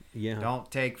drugs. Yeah. Don't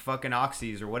take fucking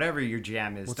oxys or whatever your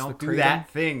jam is. Don't do that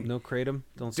thing. No kratom.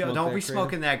 Don't be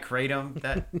smoking that kratom.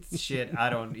 That shit. I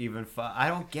don't even. I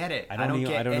don't get it. I don't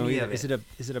get any of it. Is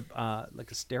it a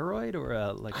like a steroid or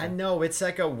I know it's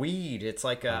like a weed. It's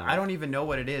like a. I don't even know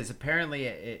what it is. Apparently,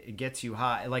 it gets you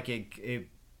high. Like it.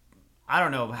 I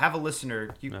don't know. Have a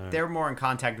listener. They're more in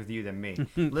contact with you than me.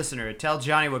 Listener, tell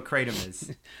Johnny what kratom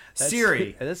is.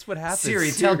 Siri. That's what happens. Siri,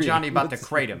 tell Johnny about the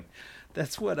kratom.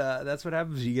 That's what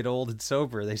happens when you get old and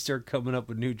sober. They start coming up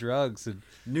with new drugs and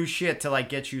new shit to like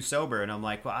get you sober. And I'm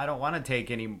like, well, I don't want to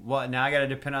take any. Well, now I got to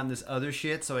depend on this other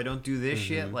shit, so I don't do this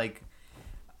shit. Like,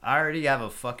 I already have a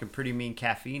fucking pretty mean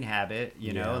caffeine habit,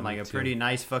 you know, and like a pretty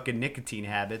nice fucking nicotine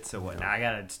habit. So what? Now I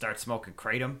got to start smoking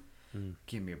kratom.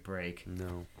 Give me a break.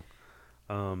 No.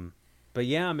 But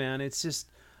yeah, man, it's just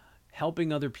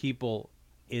helping other people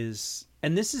is,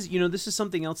 and this is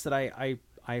something else that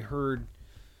I heard.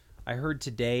 I heard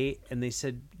today, and they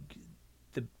said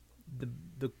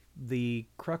the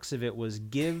crux of it was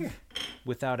give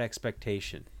without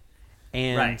expectation.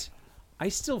 And I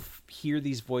still hear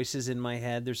these voices in my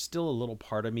head. There's still a little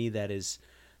part of me that is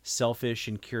selfish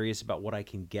and curious about what I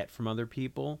can get from other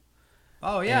people.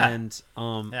 Oh yeah. And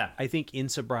I think in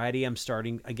sobriety, I'm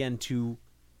starting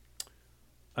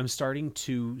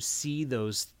to see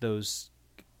those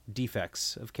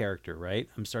defects of character, right?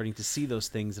 I'm starting to see those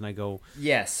things, and I go,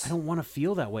 yes, I don't want to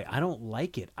feel that way. I don't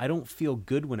like it. I don't feel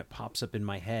good when it pops up in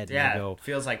my head. Yeah, and I go, it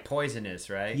feels like poisonous,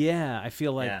 right? Yeah, I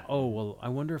feel like, oh, well, I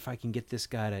wonder if I can get this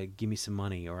guy to give me some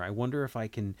money, or I wonder if I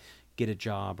can get a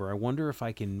job, or I wonder if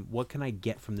what can I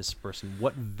get from this person?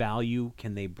 What value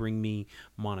can they bring me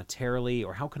monetarily,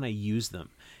 or how can I use them?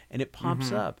 And it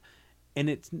pops up, and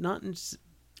it's not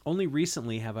only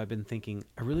recently have I been thinking,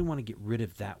 I really want to get rid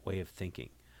of that way of thinking.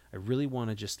 I really want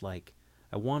to just I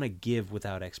want to give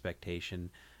without expectation,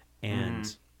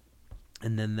 and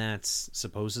then that's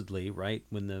supposedly right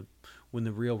when the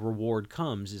real reward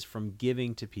comes is from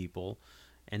giving to people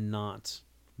and not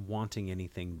wanting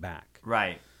anything back.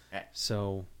 Right.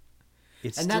 So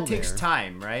it's and that takes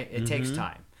time, right? It takes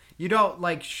time. You don't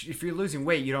if you're losing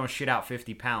weight, you don't shit out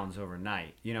 50 pounds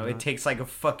overnight. You know, it takes like a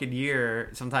fucking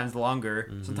year, sometimes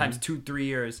longer, sometimes 2-3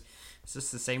 years. It's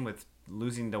just the same with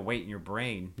losing the weight in your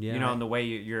brain, you know, and the way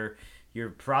your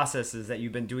processes that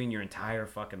you've been doing your entire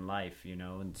fucking life, you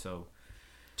know, and so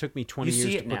took me 20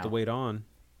 years to put the weight on.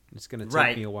 It's going to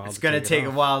take me a while. It's going to take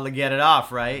a while to get it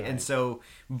off, right? And so,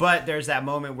 but there's that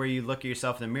moment where you look at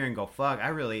yourself in the mirror and go, "Fuck, I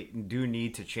really do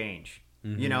need to change,"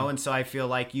 you know. And so I feel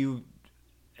like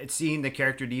seeing the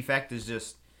character defect is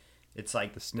just. It's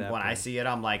like when I see it,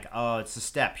 I'm like, oh, it's a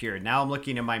step here. Now I'm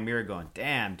looking in my mirror going,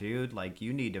 damn, dude, like,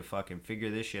 you need to fucking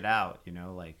figure this shit out, you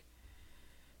know, like,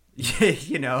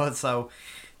 you know, so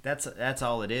that's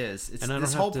all it is.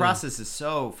 This whole process is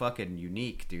so fucking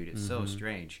unique, dude. It's so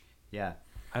strange. Yeah.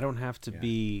 I don't have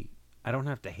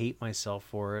to hate myself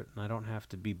for it, and I don't have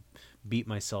to beat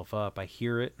myself up. I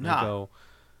hear it, and I go,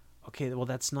 okay, well,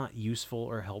 that's not useful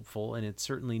or helpful, and it's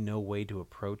certainly no way to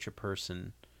approach a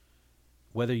person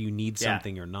whether you need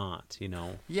something or not, you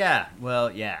know? Yeah.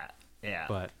 Well, yeah.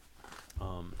 But,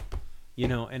 you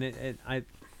know, and I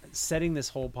setting this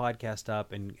whole podcast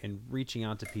up and reaching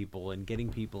out to people and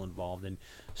getting people involved and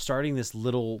starting this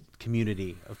little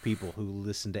community of people who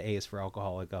listen to A is for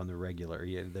Alcoholic on the regular.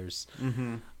 Yeah, there's,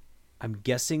 I'm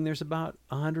guessing there's about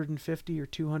 150 or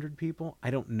 200 people.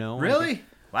 I don't know. Really?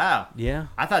 Wow. Yeah.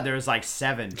 I thought there was like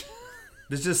 7.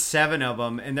 There's just 7 of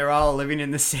them, and they're all living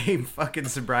in the same fucking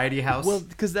sobriety house. Well,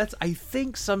 because I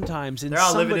think sometimes... They're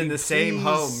all living in the same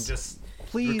home, just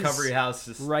recovery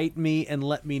houses. Write me and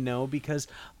let me know, because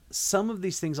some of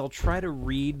these things, I'll try to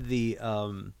read the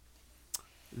data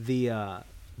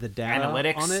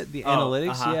analytics on it. The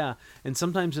analytics, yeah. And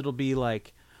sometimes it'll be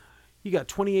like, you got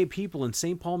 28 people in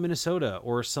St. Paul, Minnesota,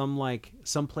 or some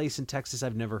place in Texas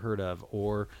I've never heard of,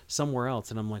 or somewhere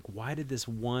else. And I'm like, why did this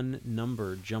one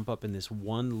number jump up in this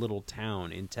one little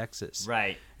town in Texas?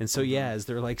 Right. And so, is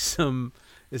there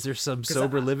some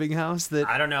sober living house that...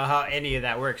 I don't know how any of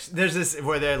that works. There's this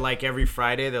where they're like every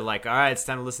Friday, they're like, all right, it's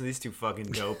time to listen to these 2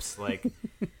 fucking dopes. Like,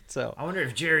 so I wonder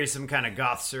if Jerry's some kind of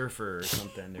goth surfer or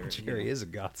something. Jerry is a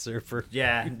goth surfer.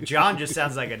 Yeah. John just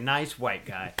sounds like a nice white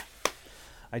guy.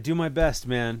 I do my best,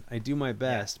 man. I do my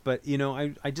best. Yeah. But, you know,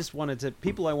 I just wanted to... a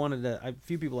few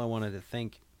people I wanted to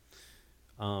thank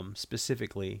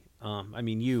specifically. I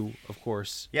mean, you, of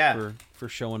course, for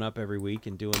showing up every week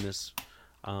and doing this.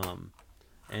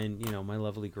 And, you know, my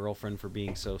lovely girlfriend for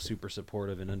being so super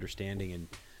supportive and understanding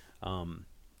and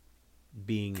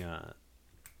being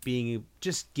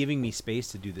just giving me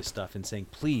space to do this stuff and saying,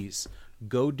 please,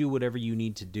 go do whatever you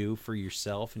need to do for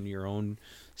yourself and your own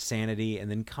sanity,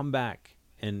 and then come back.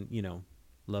 And, you know,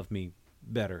 love me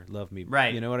better, love me.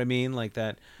 Right. You know what I mean? Like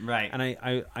that. Right. And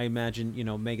I imagine, you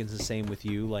know, Megan's the same with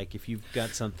you. Like, if you've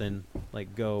got something,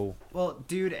 like, go. Well,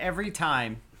 dude, every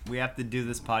time we have to do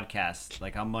this podcast,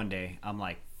 like on Monday, I'm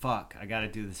like, fuck, I got to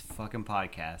do this fucking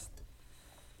podcast.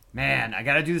 Man, I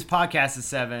got to do this podcast at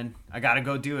 7. I got to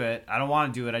go do it. I don't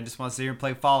want to do it. I just want to sit here and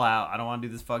play Fallout. I don't want to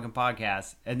do this fucking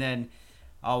podcast. And then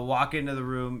I'll walk into the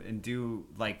room and do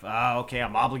like, okay,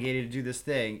 I'm obligated to do this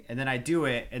thing. And then I do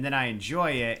it, and then I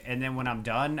enjoy it. And then when I'm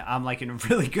done, I'm like in a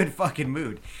really good fucking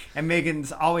mood. And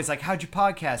Megan's always like, how'd your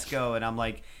podcast go? And I'm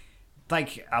like,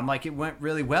 it went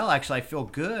really well. Actually, I feel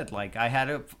good. Like, I had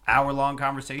an hour-long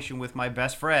conversation with my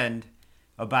best friend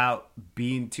about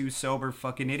being 2 sober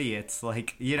fucking idiots.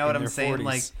 Like, you know what I'm saying? 40s.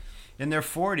 Like, in their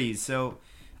 40s. So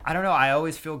I don't know. I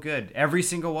always feel good. Every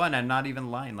single one. I'm not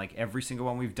even lying. Like, every single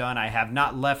one we've done, I have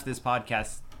not left this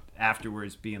podcast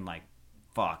afterwards being like,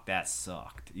 fuck, that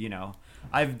sucked. You know,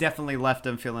 I've definitely left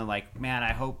them feeling like, man,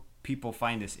 I hope people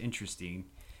find this interesting.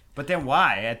 But then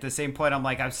why? At the same point, I'm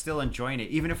like, I'm still enjoying it.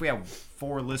 Even if we have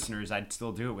 4 listeners, I'd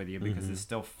still do it with you because it's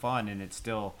still fun, and it's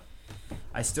still,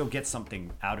 I still get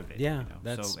something out of it. Yeah.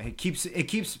 You know? So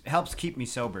it helps keep me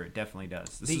sober. It definitely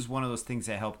does. This is one of those things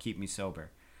that help keep me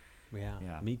sober.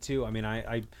 Yeah, me too. I mean,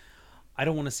 I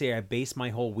don't want to say I base my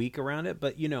whole week around it,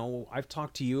 but, you know, I've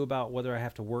talked to you about whether I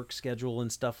have to work schedule and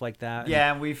stuff like that.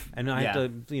 Yeah, and I have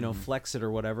to, you know, flex it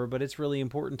or whatever, but it's really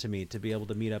important to me to be able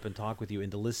to meet up and talk with you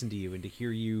and to listen to you and to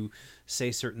hear you say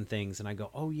certain things. And I go,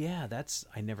 oh yeah,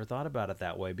 I never thought about it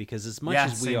that way, because as much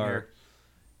as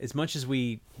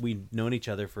we've known each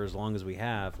other for as long as we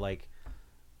have, like,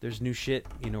 there's new shit,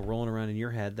 you know, rolling around in your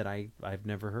head that I've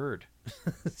never heard.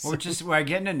 So, we're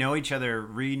getting to know each other,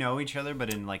 re-know each other,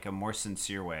 but in like a more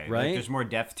sincere way. Right? Like, there's more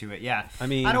depth to it. Yeah. I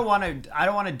mean, I don't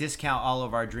want to discount all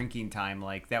of our drinking time,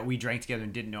 like that we drank together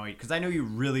and didn't know it, because I know you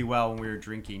really well when we were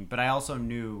drinking, but I also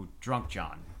knew drunk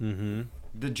John. Mm-hmm.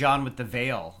 The John with the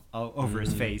veil over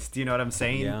his face. Do you know what I'm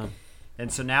saying? Yeah.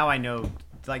 And so now I know,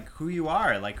 like, who you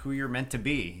are, like who you're meant to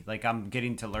be. Like, I'm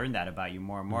getting to learn that about you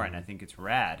more and more, and I think it's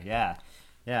rad. Yeah.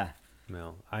 Yeah.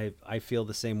 Well, I feel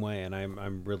the same way,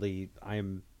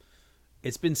 and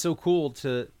it's been so cool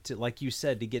to like you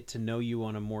said, to get to know you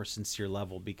on a more sincere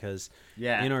level, because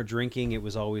in our drinking it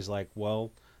was always like,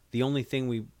 well, the only thing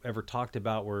we ever talked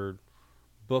about were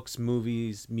books,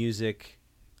 movies, music,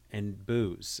 and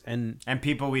booze and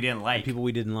people we didn't like. people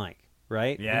we didn't like,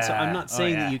 right? Yeah. And so I'm not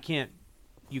saying yeah. that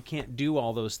you can't do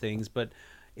all those things, but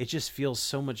it just feels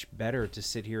so much better to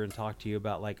sit here and talk to you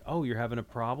about like, oh, you're having a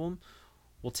problem?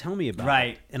 Well, tell me about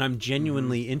right. it. And I'm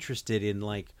genuinely interested in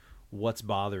like what's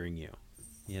bothering you,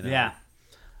 you know? Yeah.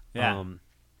 Yeah.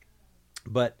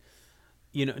 But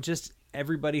you know, just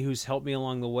everybody who's helped me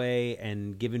along the way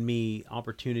and given me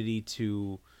opportunity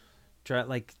to try,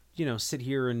 like, you know, sit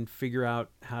here and figure out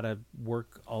how to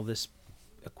work all this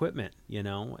equipment, you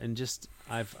know, and just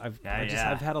I've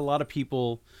had a lot of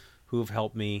people who have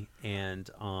helped me, and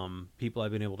people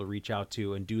I've been able to reach out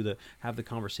to and have the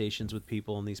conversations with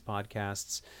people in these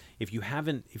podcasts. If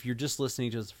you're just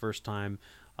listening to us the first time,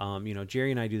 you know,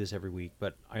 Jerry and I do this every week,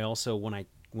 but I also, when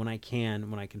I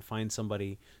can find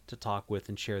somebody to talk with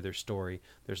and share their story,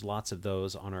 there's lots of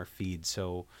those on our feed.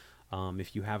 So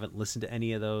if you haven't listened to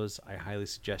any of those, I highly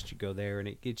suggest you go there, and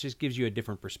it just gives you a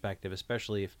different perspective,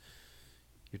 especially if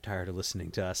you're tired of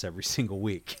listening to us every single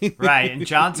week. Right, and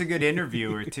John's a good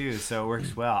interviewer too, so it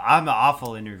works well. I'm an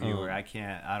awful interviewer.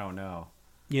 I don't know.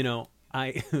 You know,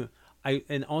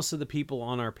 and also the people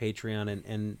on our Patreon,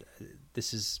 and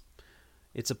this is,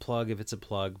 it's a plug if it's a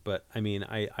plug, but I mean,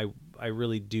 I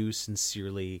really do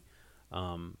sincerely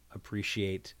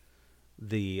appreciate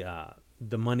the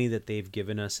money that they've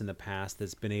given us in the past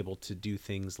that's been able to do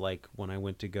things like when I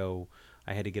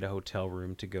had to get a hotel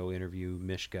room to go interview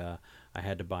Mishka. I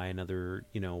had to buy another,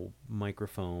 you know,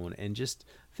 microphone and just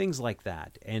things like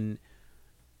that. And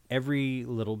every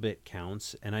little bit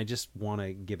counts. And I just want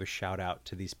to give a shout out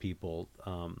to these people,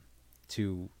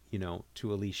 to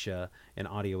Alicia and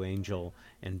Audio Angel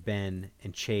and Ben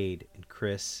and Chade and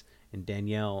Chris and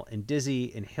Danielle and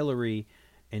Dizzy and Hillary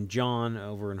and John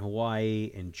over in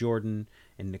Hawaii and Jordan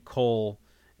and Nicole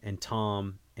and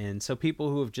Tom. And so people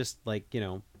who have just, like, you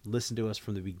know, listened to us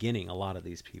from the beginning, a lot of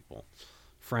these people,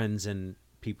 friends and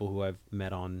people who I've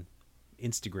met on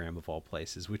Instagram of all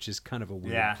places, which is kind of a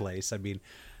weird place. I mean,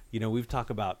 you know, we've talked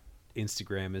about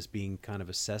Instagram as being kind of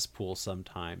a cesspool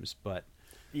sometimes, but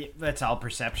yeah, that's all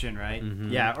perception, right? Mm-hmm.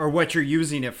 Yeah, or what you're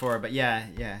using it for. But yeah.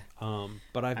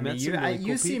 But I've met some really cool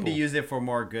you seem people. to use it for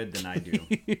more good than I do.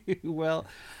 Well,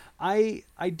 I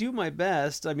do my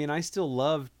best. I mean, I still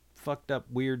love fucked up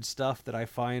weird stuff that I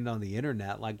find on the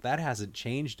internet. Like, that hasn't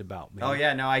changed about me. Oh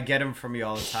yeah, no, I get them from you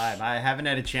all the time. I haven't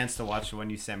had a chance to watch the one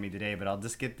you sent me today, but I'll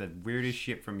just get the weirdest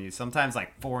shit from you. Sometimes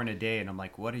like 4 in a day, and I'm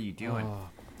like, what are you doing?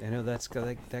 I know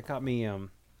that got me.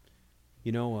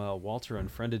 You know, Walter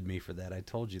unfriended me for that. I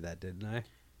told you that, didn't I?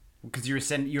 Because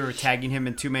you were tagging him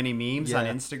in too many memes on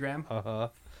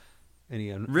Instagram.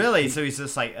 And really? So he's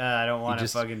just like, I don't want to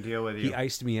fucking deal with you. He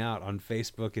iced me out on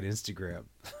Facebook and Instagram.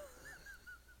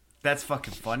 That's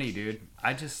fucking funny, dude.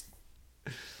 I just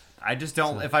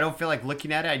don't. If I don't feel like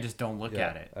looking at it, I just don't look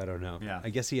at it. I don't know. Yeah. I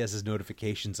guess he has his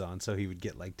notifications on, so he would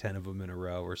get like 10 of them in a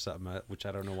row or something, which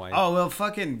I don't know why. Oh well,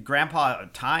 fucking grandfather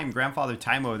time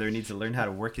over there needs to learn how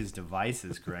to work his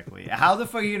devices correctly. How the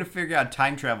fuck are you gonna figure out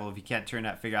time travel if you can't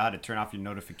figure out how to turn off your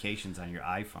notifications on your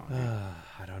iPhone?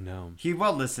 I don't know. He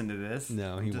won't listen to this.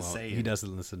 No, he won't. Saying. He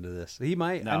doesn't listen to this. He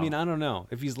might. No. I mean, I don't know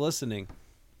if he's listening.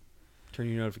 Turn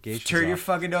your notifications Turn off. your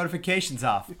fucking notifications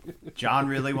off. John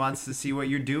really wants to see what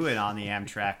you're doing on the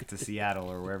Amtrak to Seattle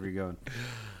or wherever you're going.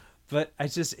 But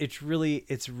it's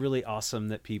really awesome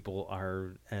that people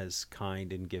are as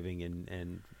kind and giving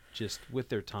and just with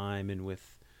their time and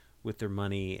with their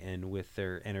money and with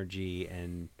their energy,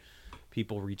 and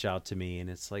people reach out to me, and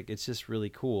it's like, it's just really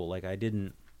cool. Like, I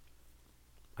didn't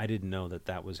know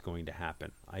that was going to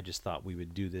happen. I just thought we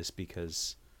would do this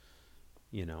because,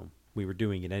 you know, we were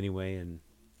doing it anyway, and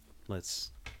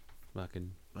let's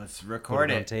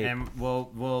record it, and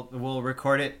we'll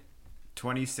record it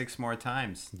 26 more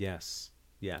times. Yes.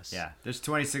 Yeah. There's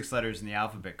 26 letters in the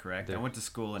alphabet, correct? I went to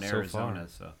school in Arizona, far.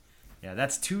 so yeah,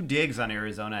 that's 2 digs on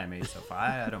Arizona I made so far.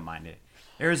 I don't mind it.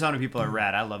 Arizona people are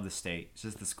rad. I love the state. It's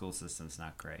just the school system's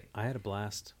not great. I had a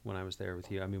blast when I was there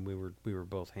with you. I mean, we were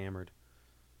both hammered.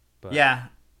 But yeah,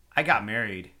 I got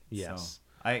married. Yes.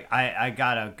 So I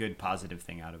got a good positive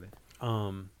thing out of it.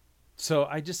 So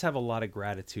I just have a lot of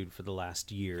gratitude for the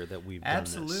last year that we've done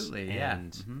this. Absolutely, yeah.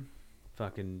 And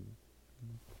fucking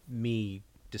me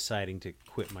deciding to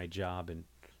quit my job and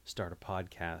start a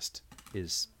podcast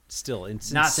is still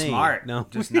insane. Not smart. No,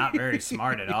 just not very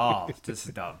smart at all. Just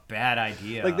a bad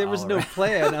idea. Like, there was no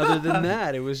plan other than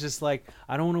that. It was just like,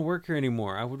 I don't want to work here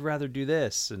anymore. I would rather do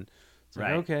this. And it's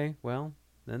like, okay, well,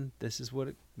 then this is what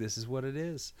it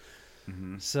is.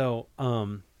 Mm-hmm. So,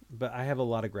 but I have a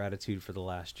lot of gratitude for the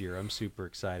last year. I'm super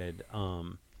excited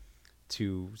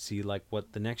to see like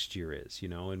what the next year is, you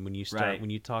know. And when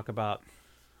you talk about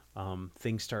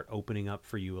things start opening up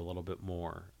for you a little bit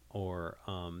more, or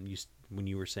when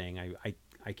you were saying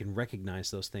I can recognize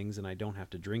those things and I don't have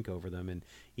to drink over them, and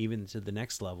even to the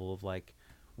next level of like,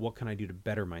 what can I do to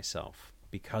better myself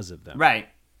because of them? Right.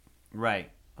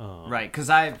 Because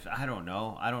I don't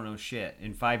know shit.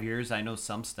 In 5 years, I know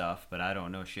some stuff, but I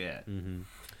don't know shit. Mm-hmm.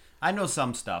 I know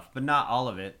some stuff, but not all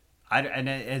of it.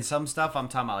 And some stuff I'm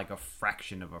talking about like a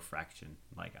fraction of a fraction.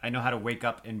 Like I know how to wake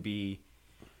up and be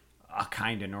a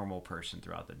kind of normal person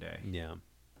throughout the day.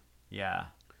 Yeah,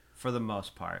 for the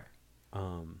most part.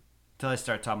 Till I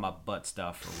start talking about butt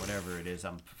stuff or whatever it is,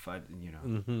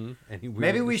 Mm-hmm.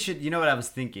 Maybe we should. You know what I was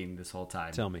thinking this whole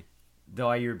time? Tell me.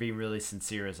 Though you're being really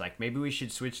sincere, is like maybe we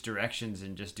should switch directions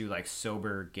and just do like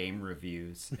sober game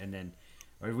reviews, and then,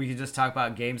 or we could just talk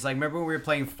about games. Like remember when we were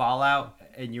playing Fallout,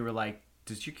 and you were like,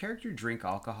 "Does your character drink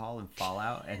alcohol in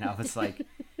Fallout?" And I was like,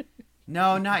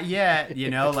 "No, not yet." You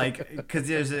know, like because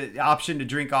there's an option to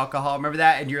drink alcohol. Remember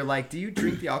that? And you're like, "Do you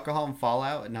drink the alcohol in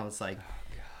Fallout?" And I was like.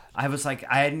 I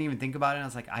didn't even think about it. I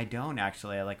was like, I don't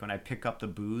actually. I like when I pick up the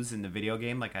booze in the video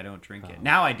game, like I don't drink it.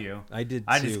 Now I do. I did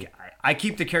too. I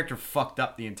keep the character fucked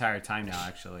up the entire time now.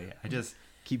 Actually, I just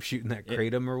keep shooting that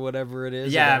kratom or whatever it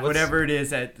is. Yeah, whatever it is.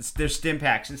 There's stim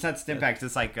packs. It's not stim packs.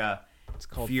 It's like it's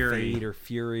called Fury Fate or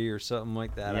Fury or something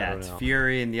like that. Yeah, I don't it's know.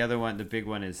 Fury, and the other one, the big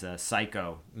one, is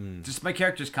Psycho. Just my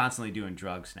character's constantly doing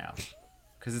drugs now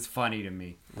because it's funny to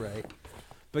me. Right.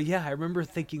 But yeah, I remember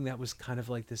thinking that was kind of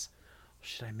like this.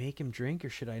 Should I make him drink or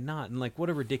should I not? And like, what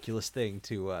a ridiculous thing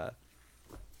to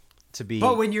be.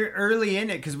 But when you're early in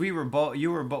it, because we were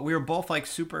both like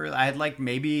super. I had like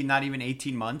maybe not even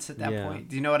 18 months at that point.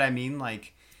 Do you know what I mean?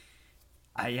 Like,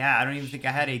 I don't even think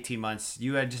I had 18 months.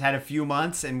 You had just had a few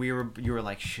months, and you were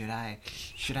like, should I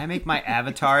make my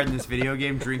avatar in this video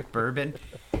game drink bourbon?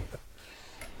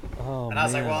 Oh, and I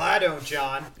was like, well, I don't,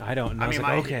 John. I don't. And I mean,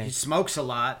 okay. He smokes a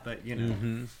lot, but you know.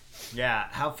 Mm-hmm. Yeah,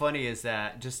 how funny is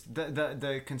that? Just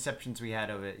the conceptions we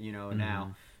had of it, you know,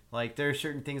 now. Like, there are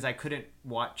certain things I couldn't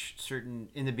watch,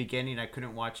 in the beginning, I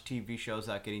couldn't watch TV shows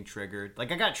without getting triggered.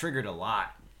 Like, I got triggered a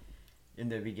lot in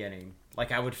the beginning.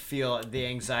 Like, I would feel the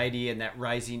anxiety and that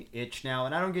rising itch now,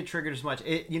 and I don't get triggered as much.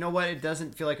 You know what? It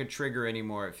doesn't feel like a trigger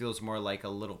anymore. It feels more like a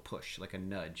little push, like a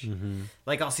nudge. Mm-hmm.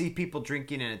 Like, I'll see people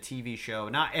drinking in a TV show,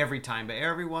 not every time, but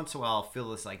every once in a while I'll feel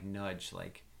this, like, nudge,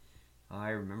 like, oh, I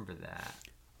remember that.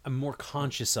 I'm more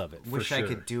conscious of it. Wish I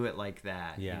could do it like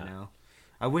that. Yeah. You know,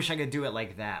 I wish I could do it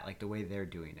like that, like the way they're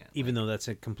doing it. Even though that's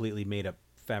a completely made up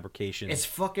fabrication. It's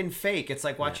fucking fake. It's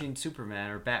like watching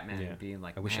Superman or Batman and being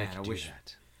like, I wish I could do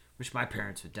that. Wish my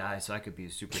parents would die so I could be a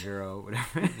superhero or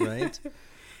whatever. Right.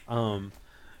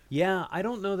 Yeah, I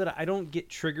don't know that I don't get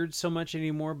triggered so much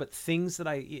anymore, but things that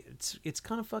it's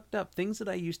kind of fucked up. Things that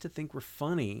I used to think were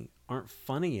funny aren't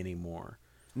funny anymore.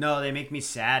 No, they make me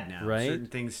sad now. Right? Certain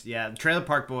things, yeah. Trailer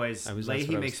Park Boys,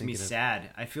 Leahy makes me sad.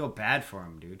 I feel bad for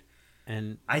him, dude.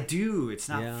 And I do. It's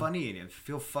not funny. I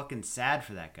feel fucking sad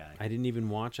for that guy. I didn't even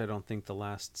watch, I don't think, the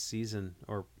last season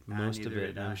or most of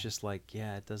it. I was just like,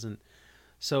 yeah, it doesn't.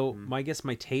 So I guess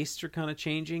my tastes are kind of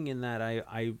changing in that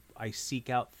I seek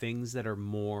out things that are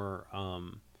more,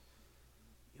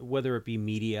 whether it be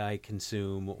media I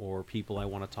consume or people I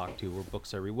want to talk to or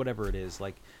books I read, whatever it is,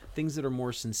 like things that are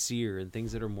more sincere and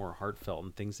things that are more heartfelt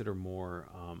and things that are more,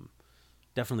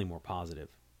 definitely more positive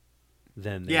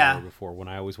than they were before, when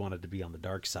I always wanted to be on the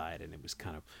dark side and it was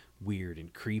kind of weird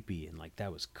and creepy and like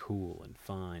that was cool and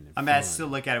fun. And I still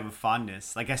look at it with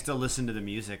fondness. Like I still listen to the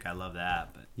music. I love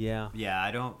that. But yeah,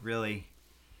 I don't really.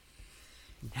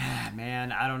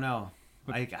 Man, I don't know.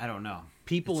 I don't know.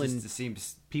 People it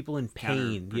seems people in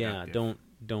pain. Yeah, don't.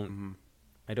 Mm-hmm.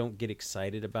 I don't get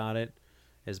excited about it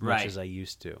as much as I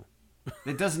used to.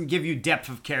 It doesn't give you depth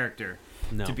of character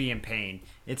to be in pain.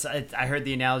 I heard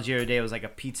the analogy the other day. It was like a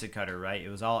pizza cutter, right? It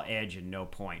was all edge and no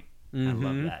point. Mm-hmm. I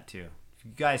love that too. If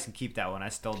you guys can keep that one. I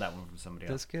stole that one from somebody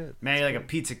else. That's good. Man, you're like a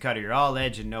pizza cutter. You're all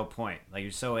edge and no point. Like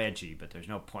you're so edgy, but there's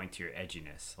no point to your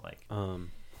edginess. Like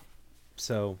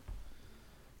so.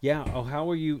 Yeah. Oh, how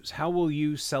will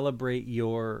you celebrate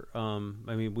your? I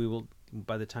mean, we will.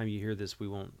 By the time you hear this, it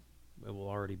will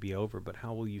already be over. But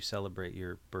how will you celebrate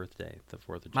your birthday, the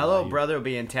 4th of July? My little brother will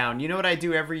be in town. You know what I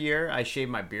do every year? I shave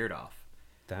my beard off.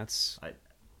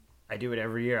 I do it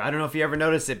every year. I don't know if you ever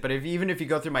notice it, but even if you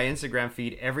go through my Instagram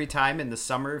feed, every time in the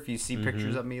summer, if you see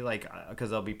pictures of me, like because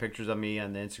there'll be pictures of me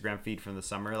on the Instagram feed from the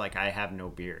summer, like I have no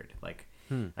beard. Like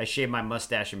I shave my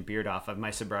mustache and beard off of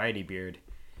my sobriety beard.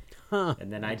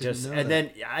 And then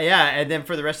and then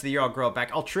for the rest of the year I'll grow it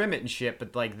back. I'll trim it and shit,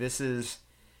 but like this is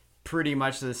pretty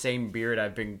much the same beard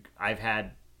I've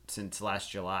had since last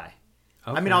July.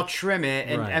 I mean, I'll trim it,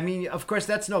 and Right. I mean, of course,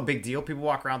 that's no big deal. People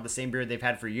walk around with the same beard they've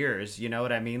had for years. You know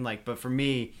what I mean? Like, but for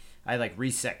me, I like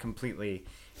reset completely,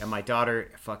 and my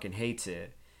daughter fucking hates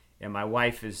it, and my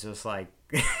wife is just like,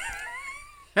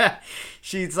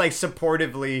 she's like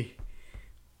supportively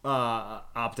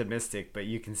optimistic, but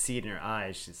you can see it in her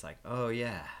eyes. She's like, "Oh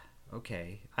yeah,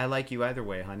 okay, I like you either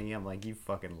way, honey." I'm like, "You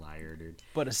fucking liar, dude."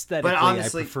 But aesthetically,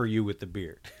 honestly- I prefer you with the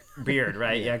beard. Beard,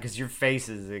 right? Yeah, because your face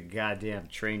is a goddamn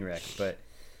train wreck. But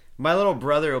my little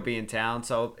brother will be in town,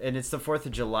 so and it's the 4th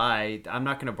of July. I'm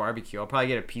not gonna barbecue. I'll probably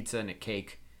get a pizza and a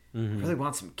cake. I really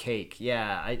want some cake.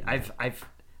 Yeah,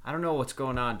 I don't know what's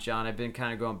going on, John. I've been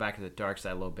kind of going back to the dark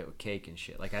side a little bit with cake and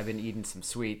shit. Like I've been eating some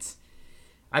sweets.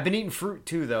 I've been eating fruit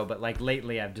too, though. But like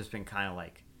lately, I've just been kind of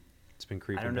like, It's been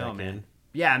creeping I don't know, back man. in.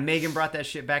 Yeah, Megan brought that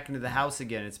shit back into the house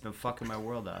again. It's been fucking my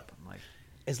world up. I'm like.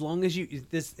 As long as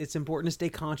it's important to stay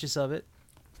conscious of it.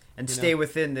 And stay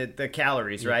within the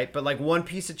calories, right? But like one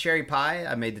piece of cherry pie,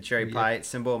 I made the cherry pie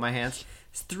symbol in my hands.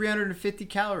 It's 350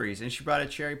 calories, and she brought a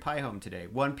cherry pie home today.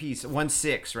 One piece,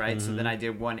 1/6, right? So then I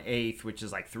did 1/8, which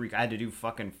is like 3. I had to do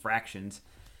fucking fractions.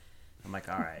 I'm like,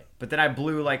 all right, but then I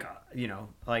blew like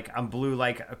I blew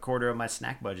like a quarter of my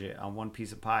snack budget on one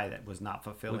piece of pie that was not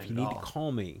fulfilling. If you at need all. to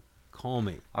call me. Call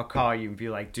me. I'll call you and be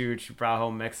like, dude, she brought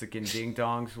home Mexican ding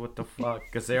dongs. What the fuck?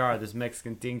 Because they are. There's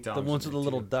Mexican ding dongs. The ones with the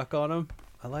little duck on them.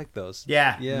 I like those.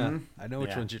 Yeah. Yeah. Mhm. I know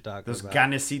which ones you're talking Those about.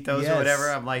 ganecitos Yes. or whatever.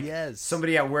 I'm like, Yes.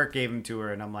 somebody at work gave them to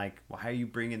her, and I'm like, well, how are you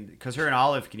bringing? Because her and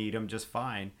Olive can eat them just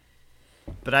fine.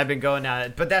 But I've been going at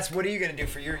it. But what are you gonna do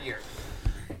for your year?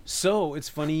 So it's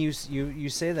funny you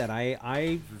say that.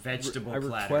 I Vegetable I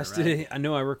platter, requested right? it. I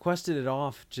know I requested it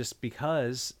off just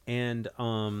because, and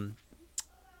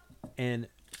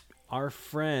our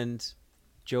friend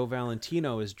Joe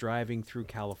Valentino is driving through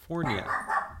California.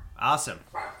 Awesome.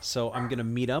 So I'm gonna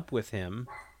meet up with him,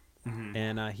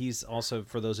 and he's also,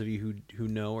 for those of you who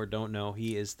know or don't know,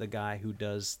 he is the guy who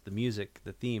does the music,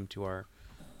 the theme to our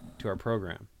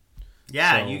program.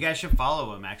 Yeah, So- you guys should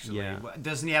follow him. Actually, Yeah.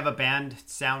 Doesn't he have a band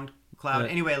SoundCloud?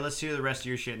 Anyway, let's hear the rest of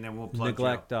your shit, and then we'll plug Joe.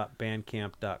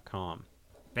 Neglect.bandcamp.com.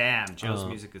 Bam, Joe's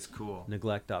music is cool.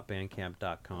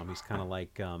 Neglect.bandcamp.com. He's kind of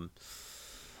like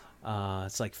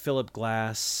it's like Philip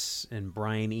Glass and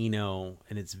Brian Eno,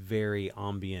 and it's very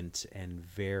ambient and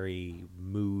very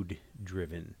mood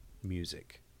driven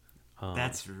music.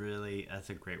 That's a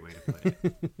great way to put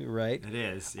it. Right? It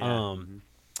is. Yeah.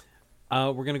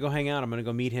 We're gonna go hang out. I'm gonna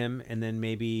go meet him, and then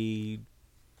maybe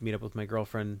meet up with my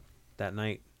girlfriend that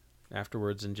night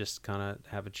afterwards, and just kind of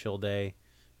have a chill day.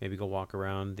 Maybe go walk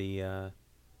around the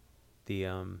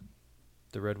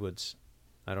redwoods.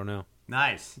 I don't know.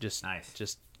 Nice. Just nice.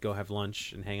 Just go have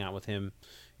lunch and hang out with him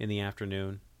in the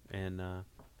afternoon and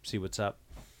see what's up.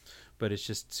 But it's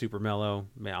just super mellow.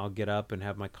 I'll get up and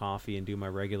have my coffee and do my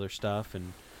regular stuff,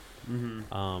 and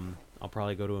I'll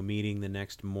probably go to a meeting the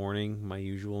next morning, my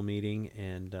usual meeting,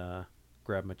 and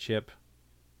grab my chip.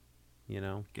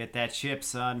 Get that chip,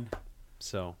 son.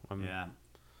 So Yeah.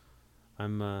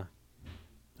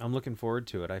 I'm looking forward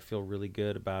to it. I feel really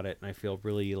good about it, and I feel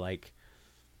really like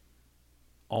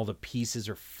all the pieces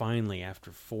are finally,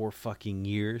 after 4 fucking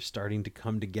years, starting to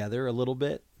come together a little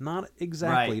bit. Not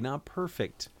exactly, Right. not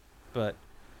perfect, but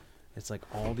it's like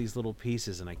all these little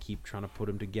pieces, and I keep trying to put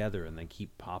them together, and they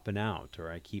keep popping out,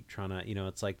 or I keep trying to,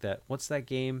 it's like that. What's that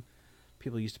game?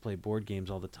 People used to play board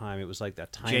games all the time. It was like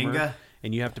that timer, Jenga?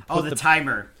 and you have to put The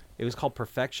timer. It was called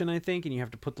Perfection, I think, and you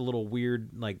have to put the little weird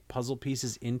like puzzle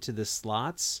pieces into the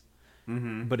slots.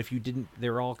 Mm-hmm. But if you didn't, they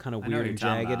were all kind of I know weird what and you're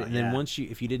talking jagged. about, And then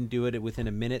yeah. if you didn't do it within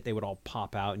a minute, they would all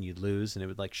pop out and you'd lose, and it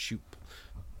would like shoot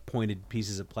pointed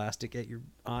pieces of plastic at your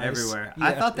eyes Everywhere. Yeah.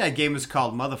 I thought that game was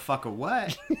called Motherfucker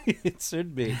What? It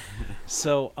should be.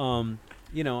 So,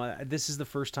 this is the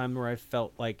first time where I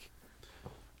felt like,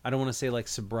 I don't want to say like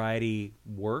sobriety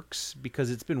works, because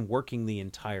it's been working the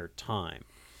entire time.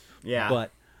 Yeah.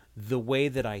 But the way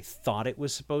that I thought it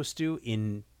was supposed to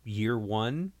in year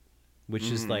 1, which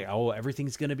is like, oh,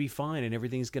 everything's going to be fine and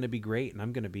everything's going to be great and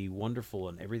I'm going to be wonderful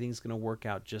and everything's going to work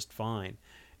out just fine.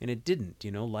 And it didn't,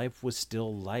 life was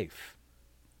still life.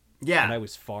 Yeah. And I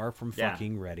was far from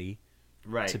fucking ready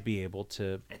right. to be able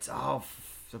to. It's all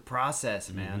the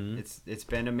process, man. It's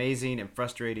been amazing and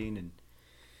frustrating, and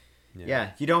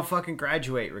yeah, you don't fucking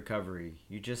graduate recovery.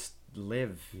 You just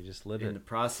live. You just live in the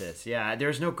process. Yeah,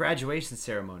 there's no graduation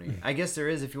ceremony. I guess there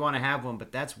is if you want to have one,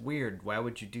 but that's weird. Why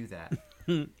would you do that?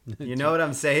 You know what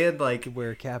I'm saying? Like, You wear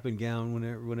a cap and gown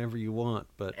whenever you want,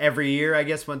 but every year, I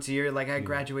guess once a year. Like I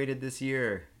graduated this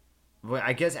year. Well,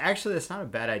 I guess actually that's not a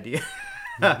bad idea.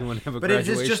 You want to have a But it's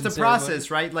just a graduation process,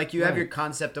 ceremony? right? Like you have Right. your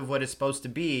concept of what it's supposed to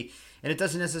be, and it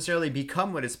doesn't necessarily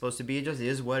become what it's supposed to be. It just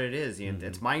is what it is.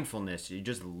 It's mindfulness. You're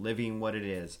just living what it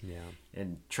is. Yeah.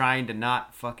 And trying to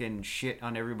not fucking shit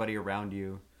on everybody around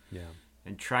you. Yeah.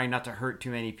 And trying not to hurt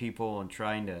too many people, and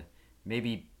trying to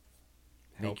maybe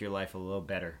make Help. your life a little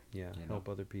better. Yeah. you know? Help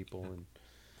other people, and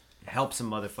Help some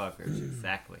motherfuckers.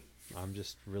 Exactly. I'm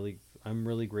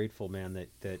really grateful, man,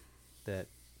 that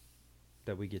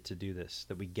we get to do this.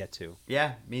 That we get to.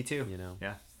 Yeah, me too. You know.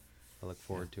 Yeah, I look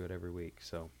forward to it every week.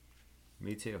 So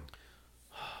me too.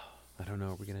 I don't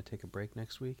know. Are we gonna take a break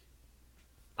next week?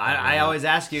 I always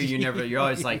ask you. You're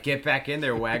always like, get back in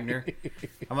there, Wagner.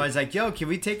 I'm always like, yo, can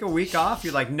we take a week off?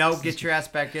 You're like, no, get your ass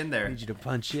back in I there. need you to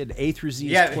punch in. A through Z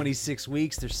Yeah. is 26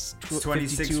 weeks. There's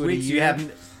 26 52 weeks. In a year.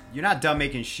 You're not done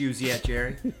making shoes yet,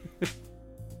 Jerry.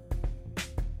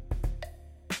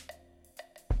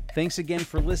 Thanks again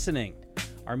for listening.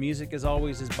 Our music, as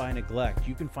always, is by Neglect.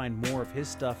 You can find more of his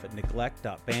stuff at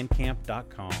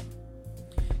neglect.bandcamp.com.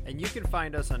 And you can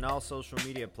find us on all social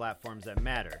media platforms that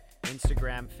matter: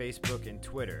 Instagram, Facebook, and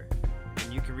Twitter.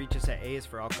 And you can reach us at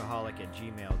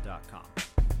aisforalcoholic@gmail.com.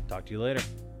 Talk to you later.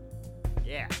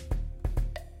 Yeah.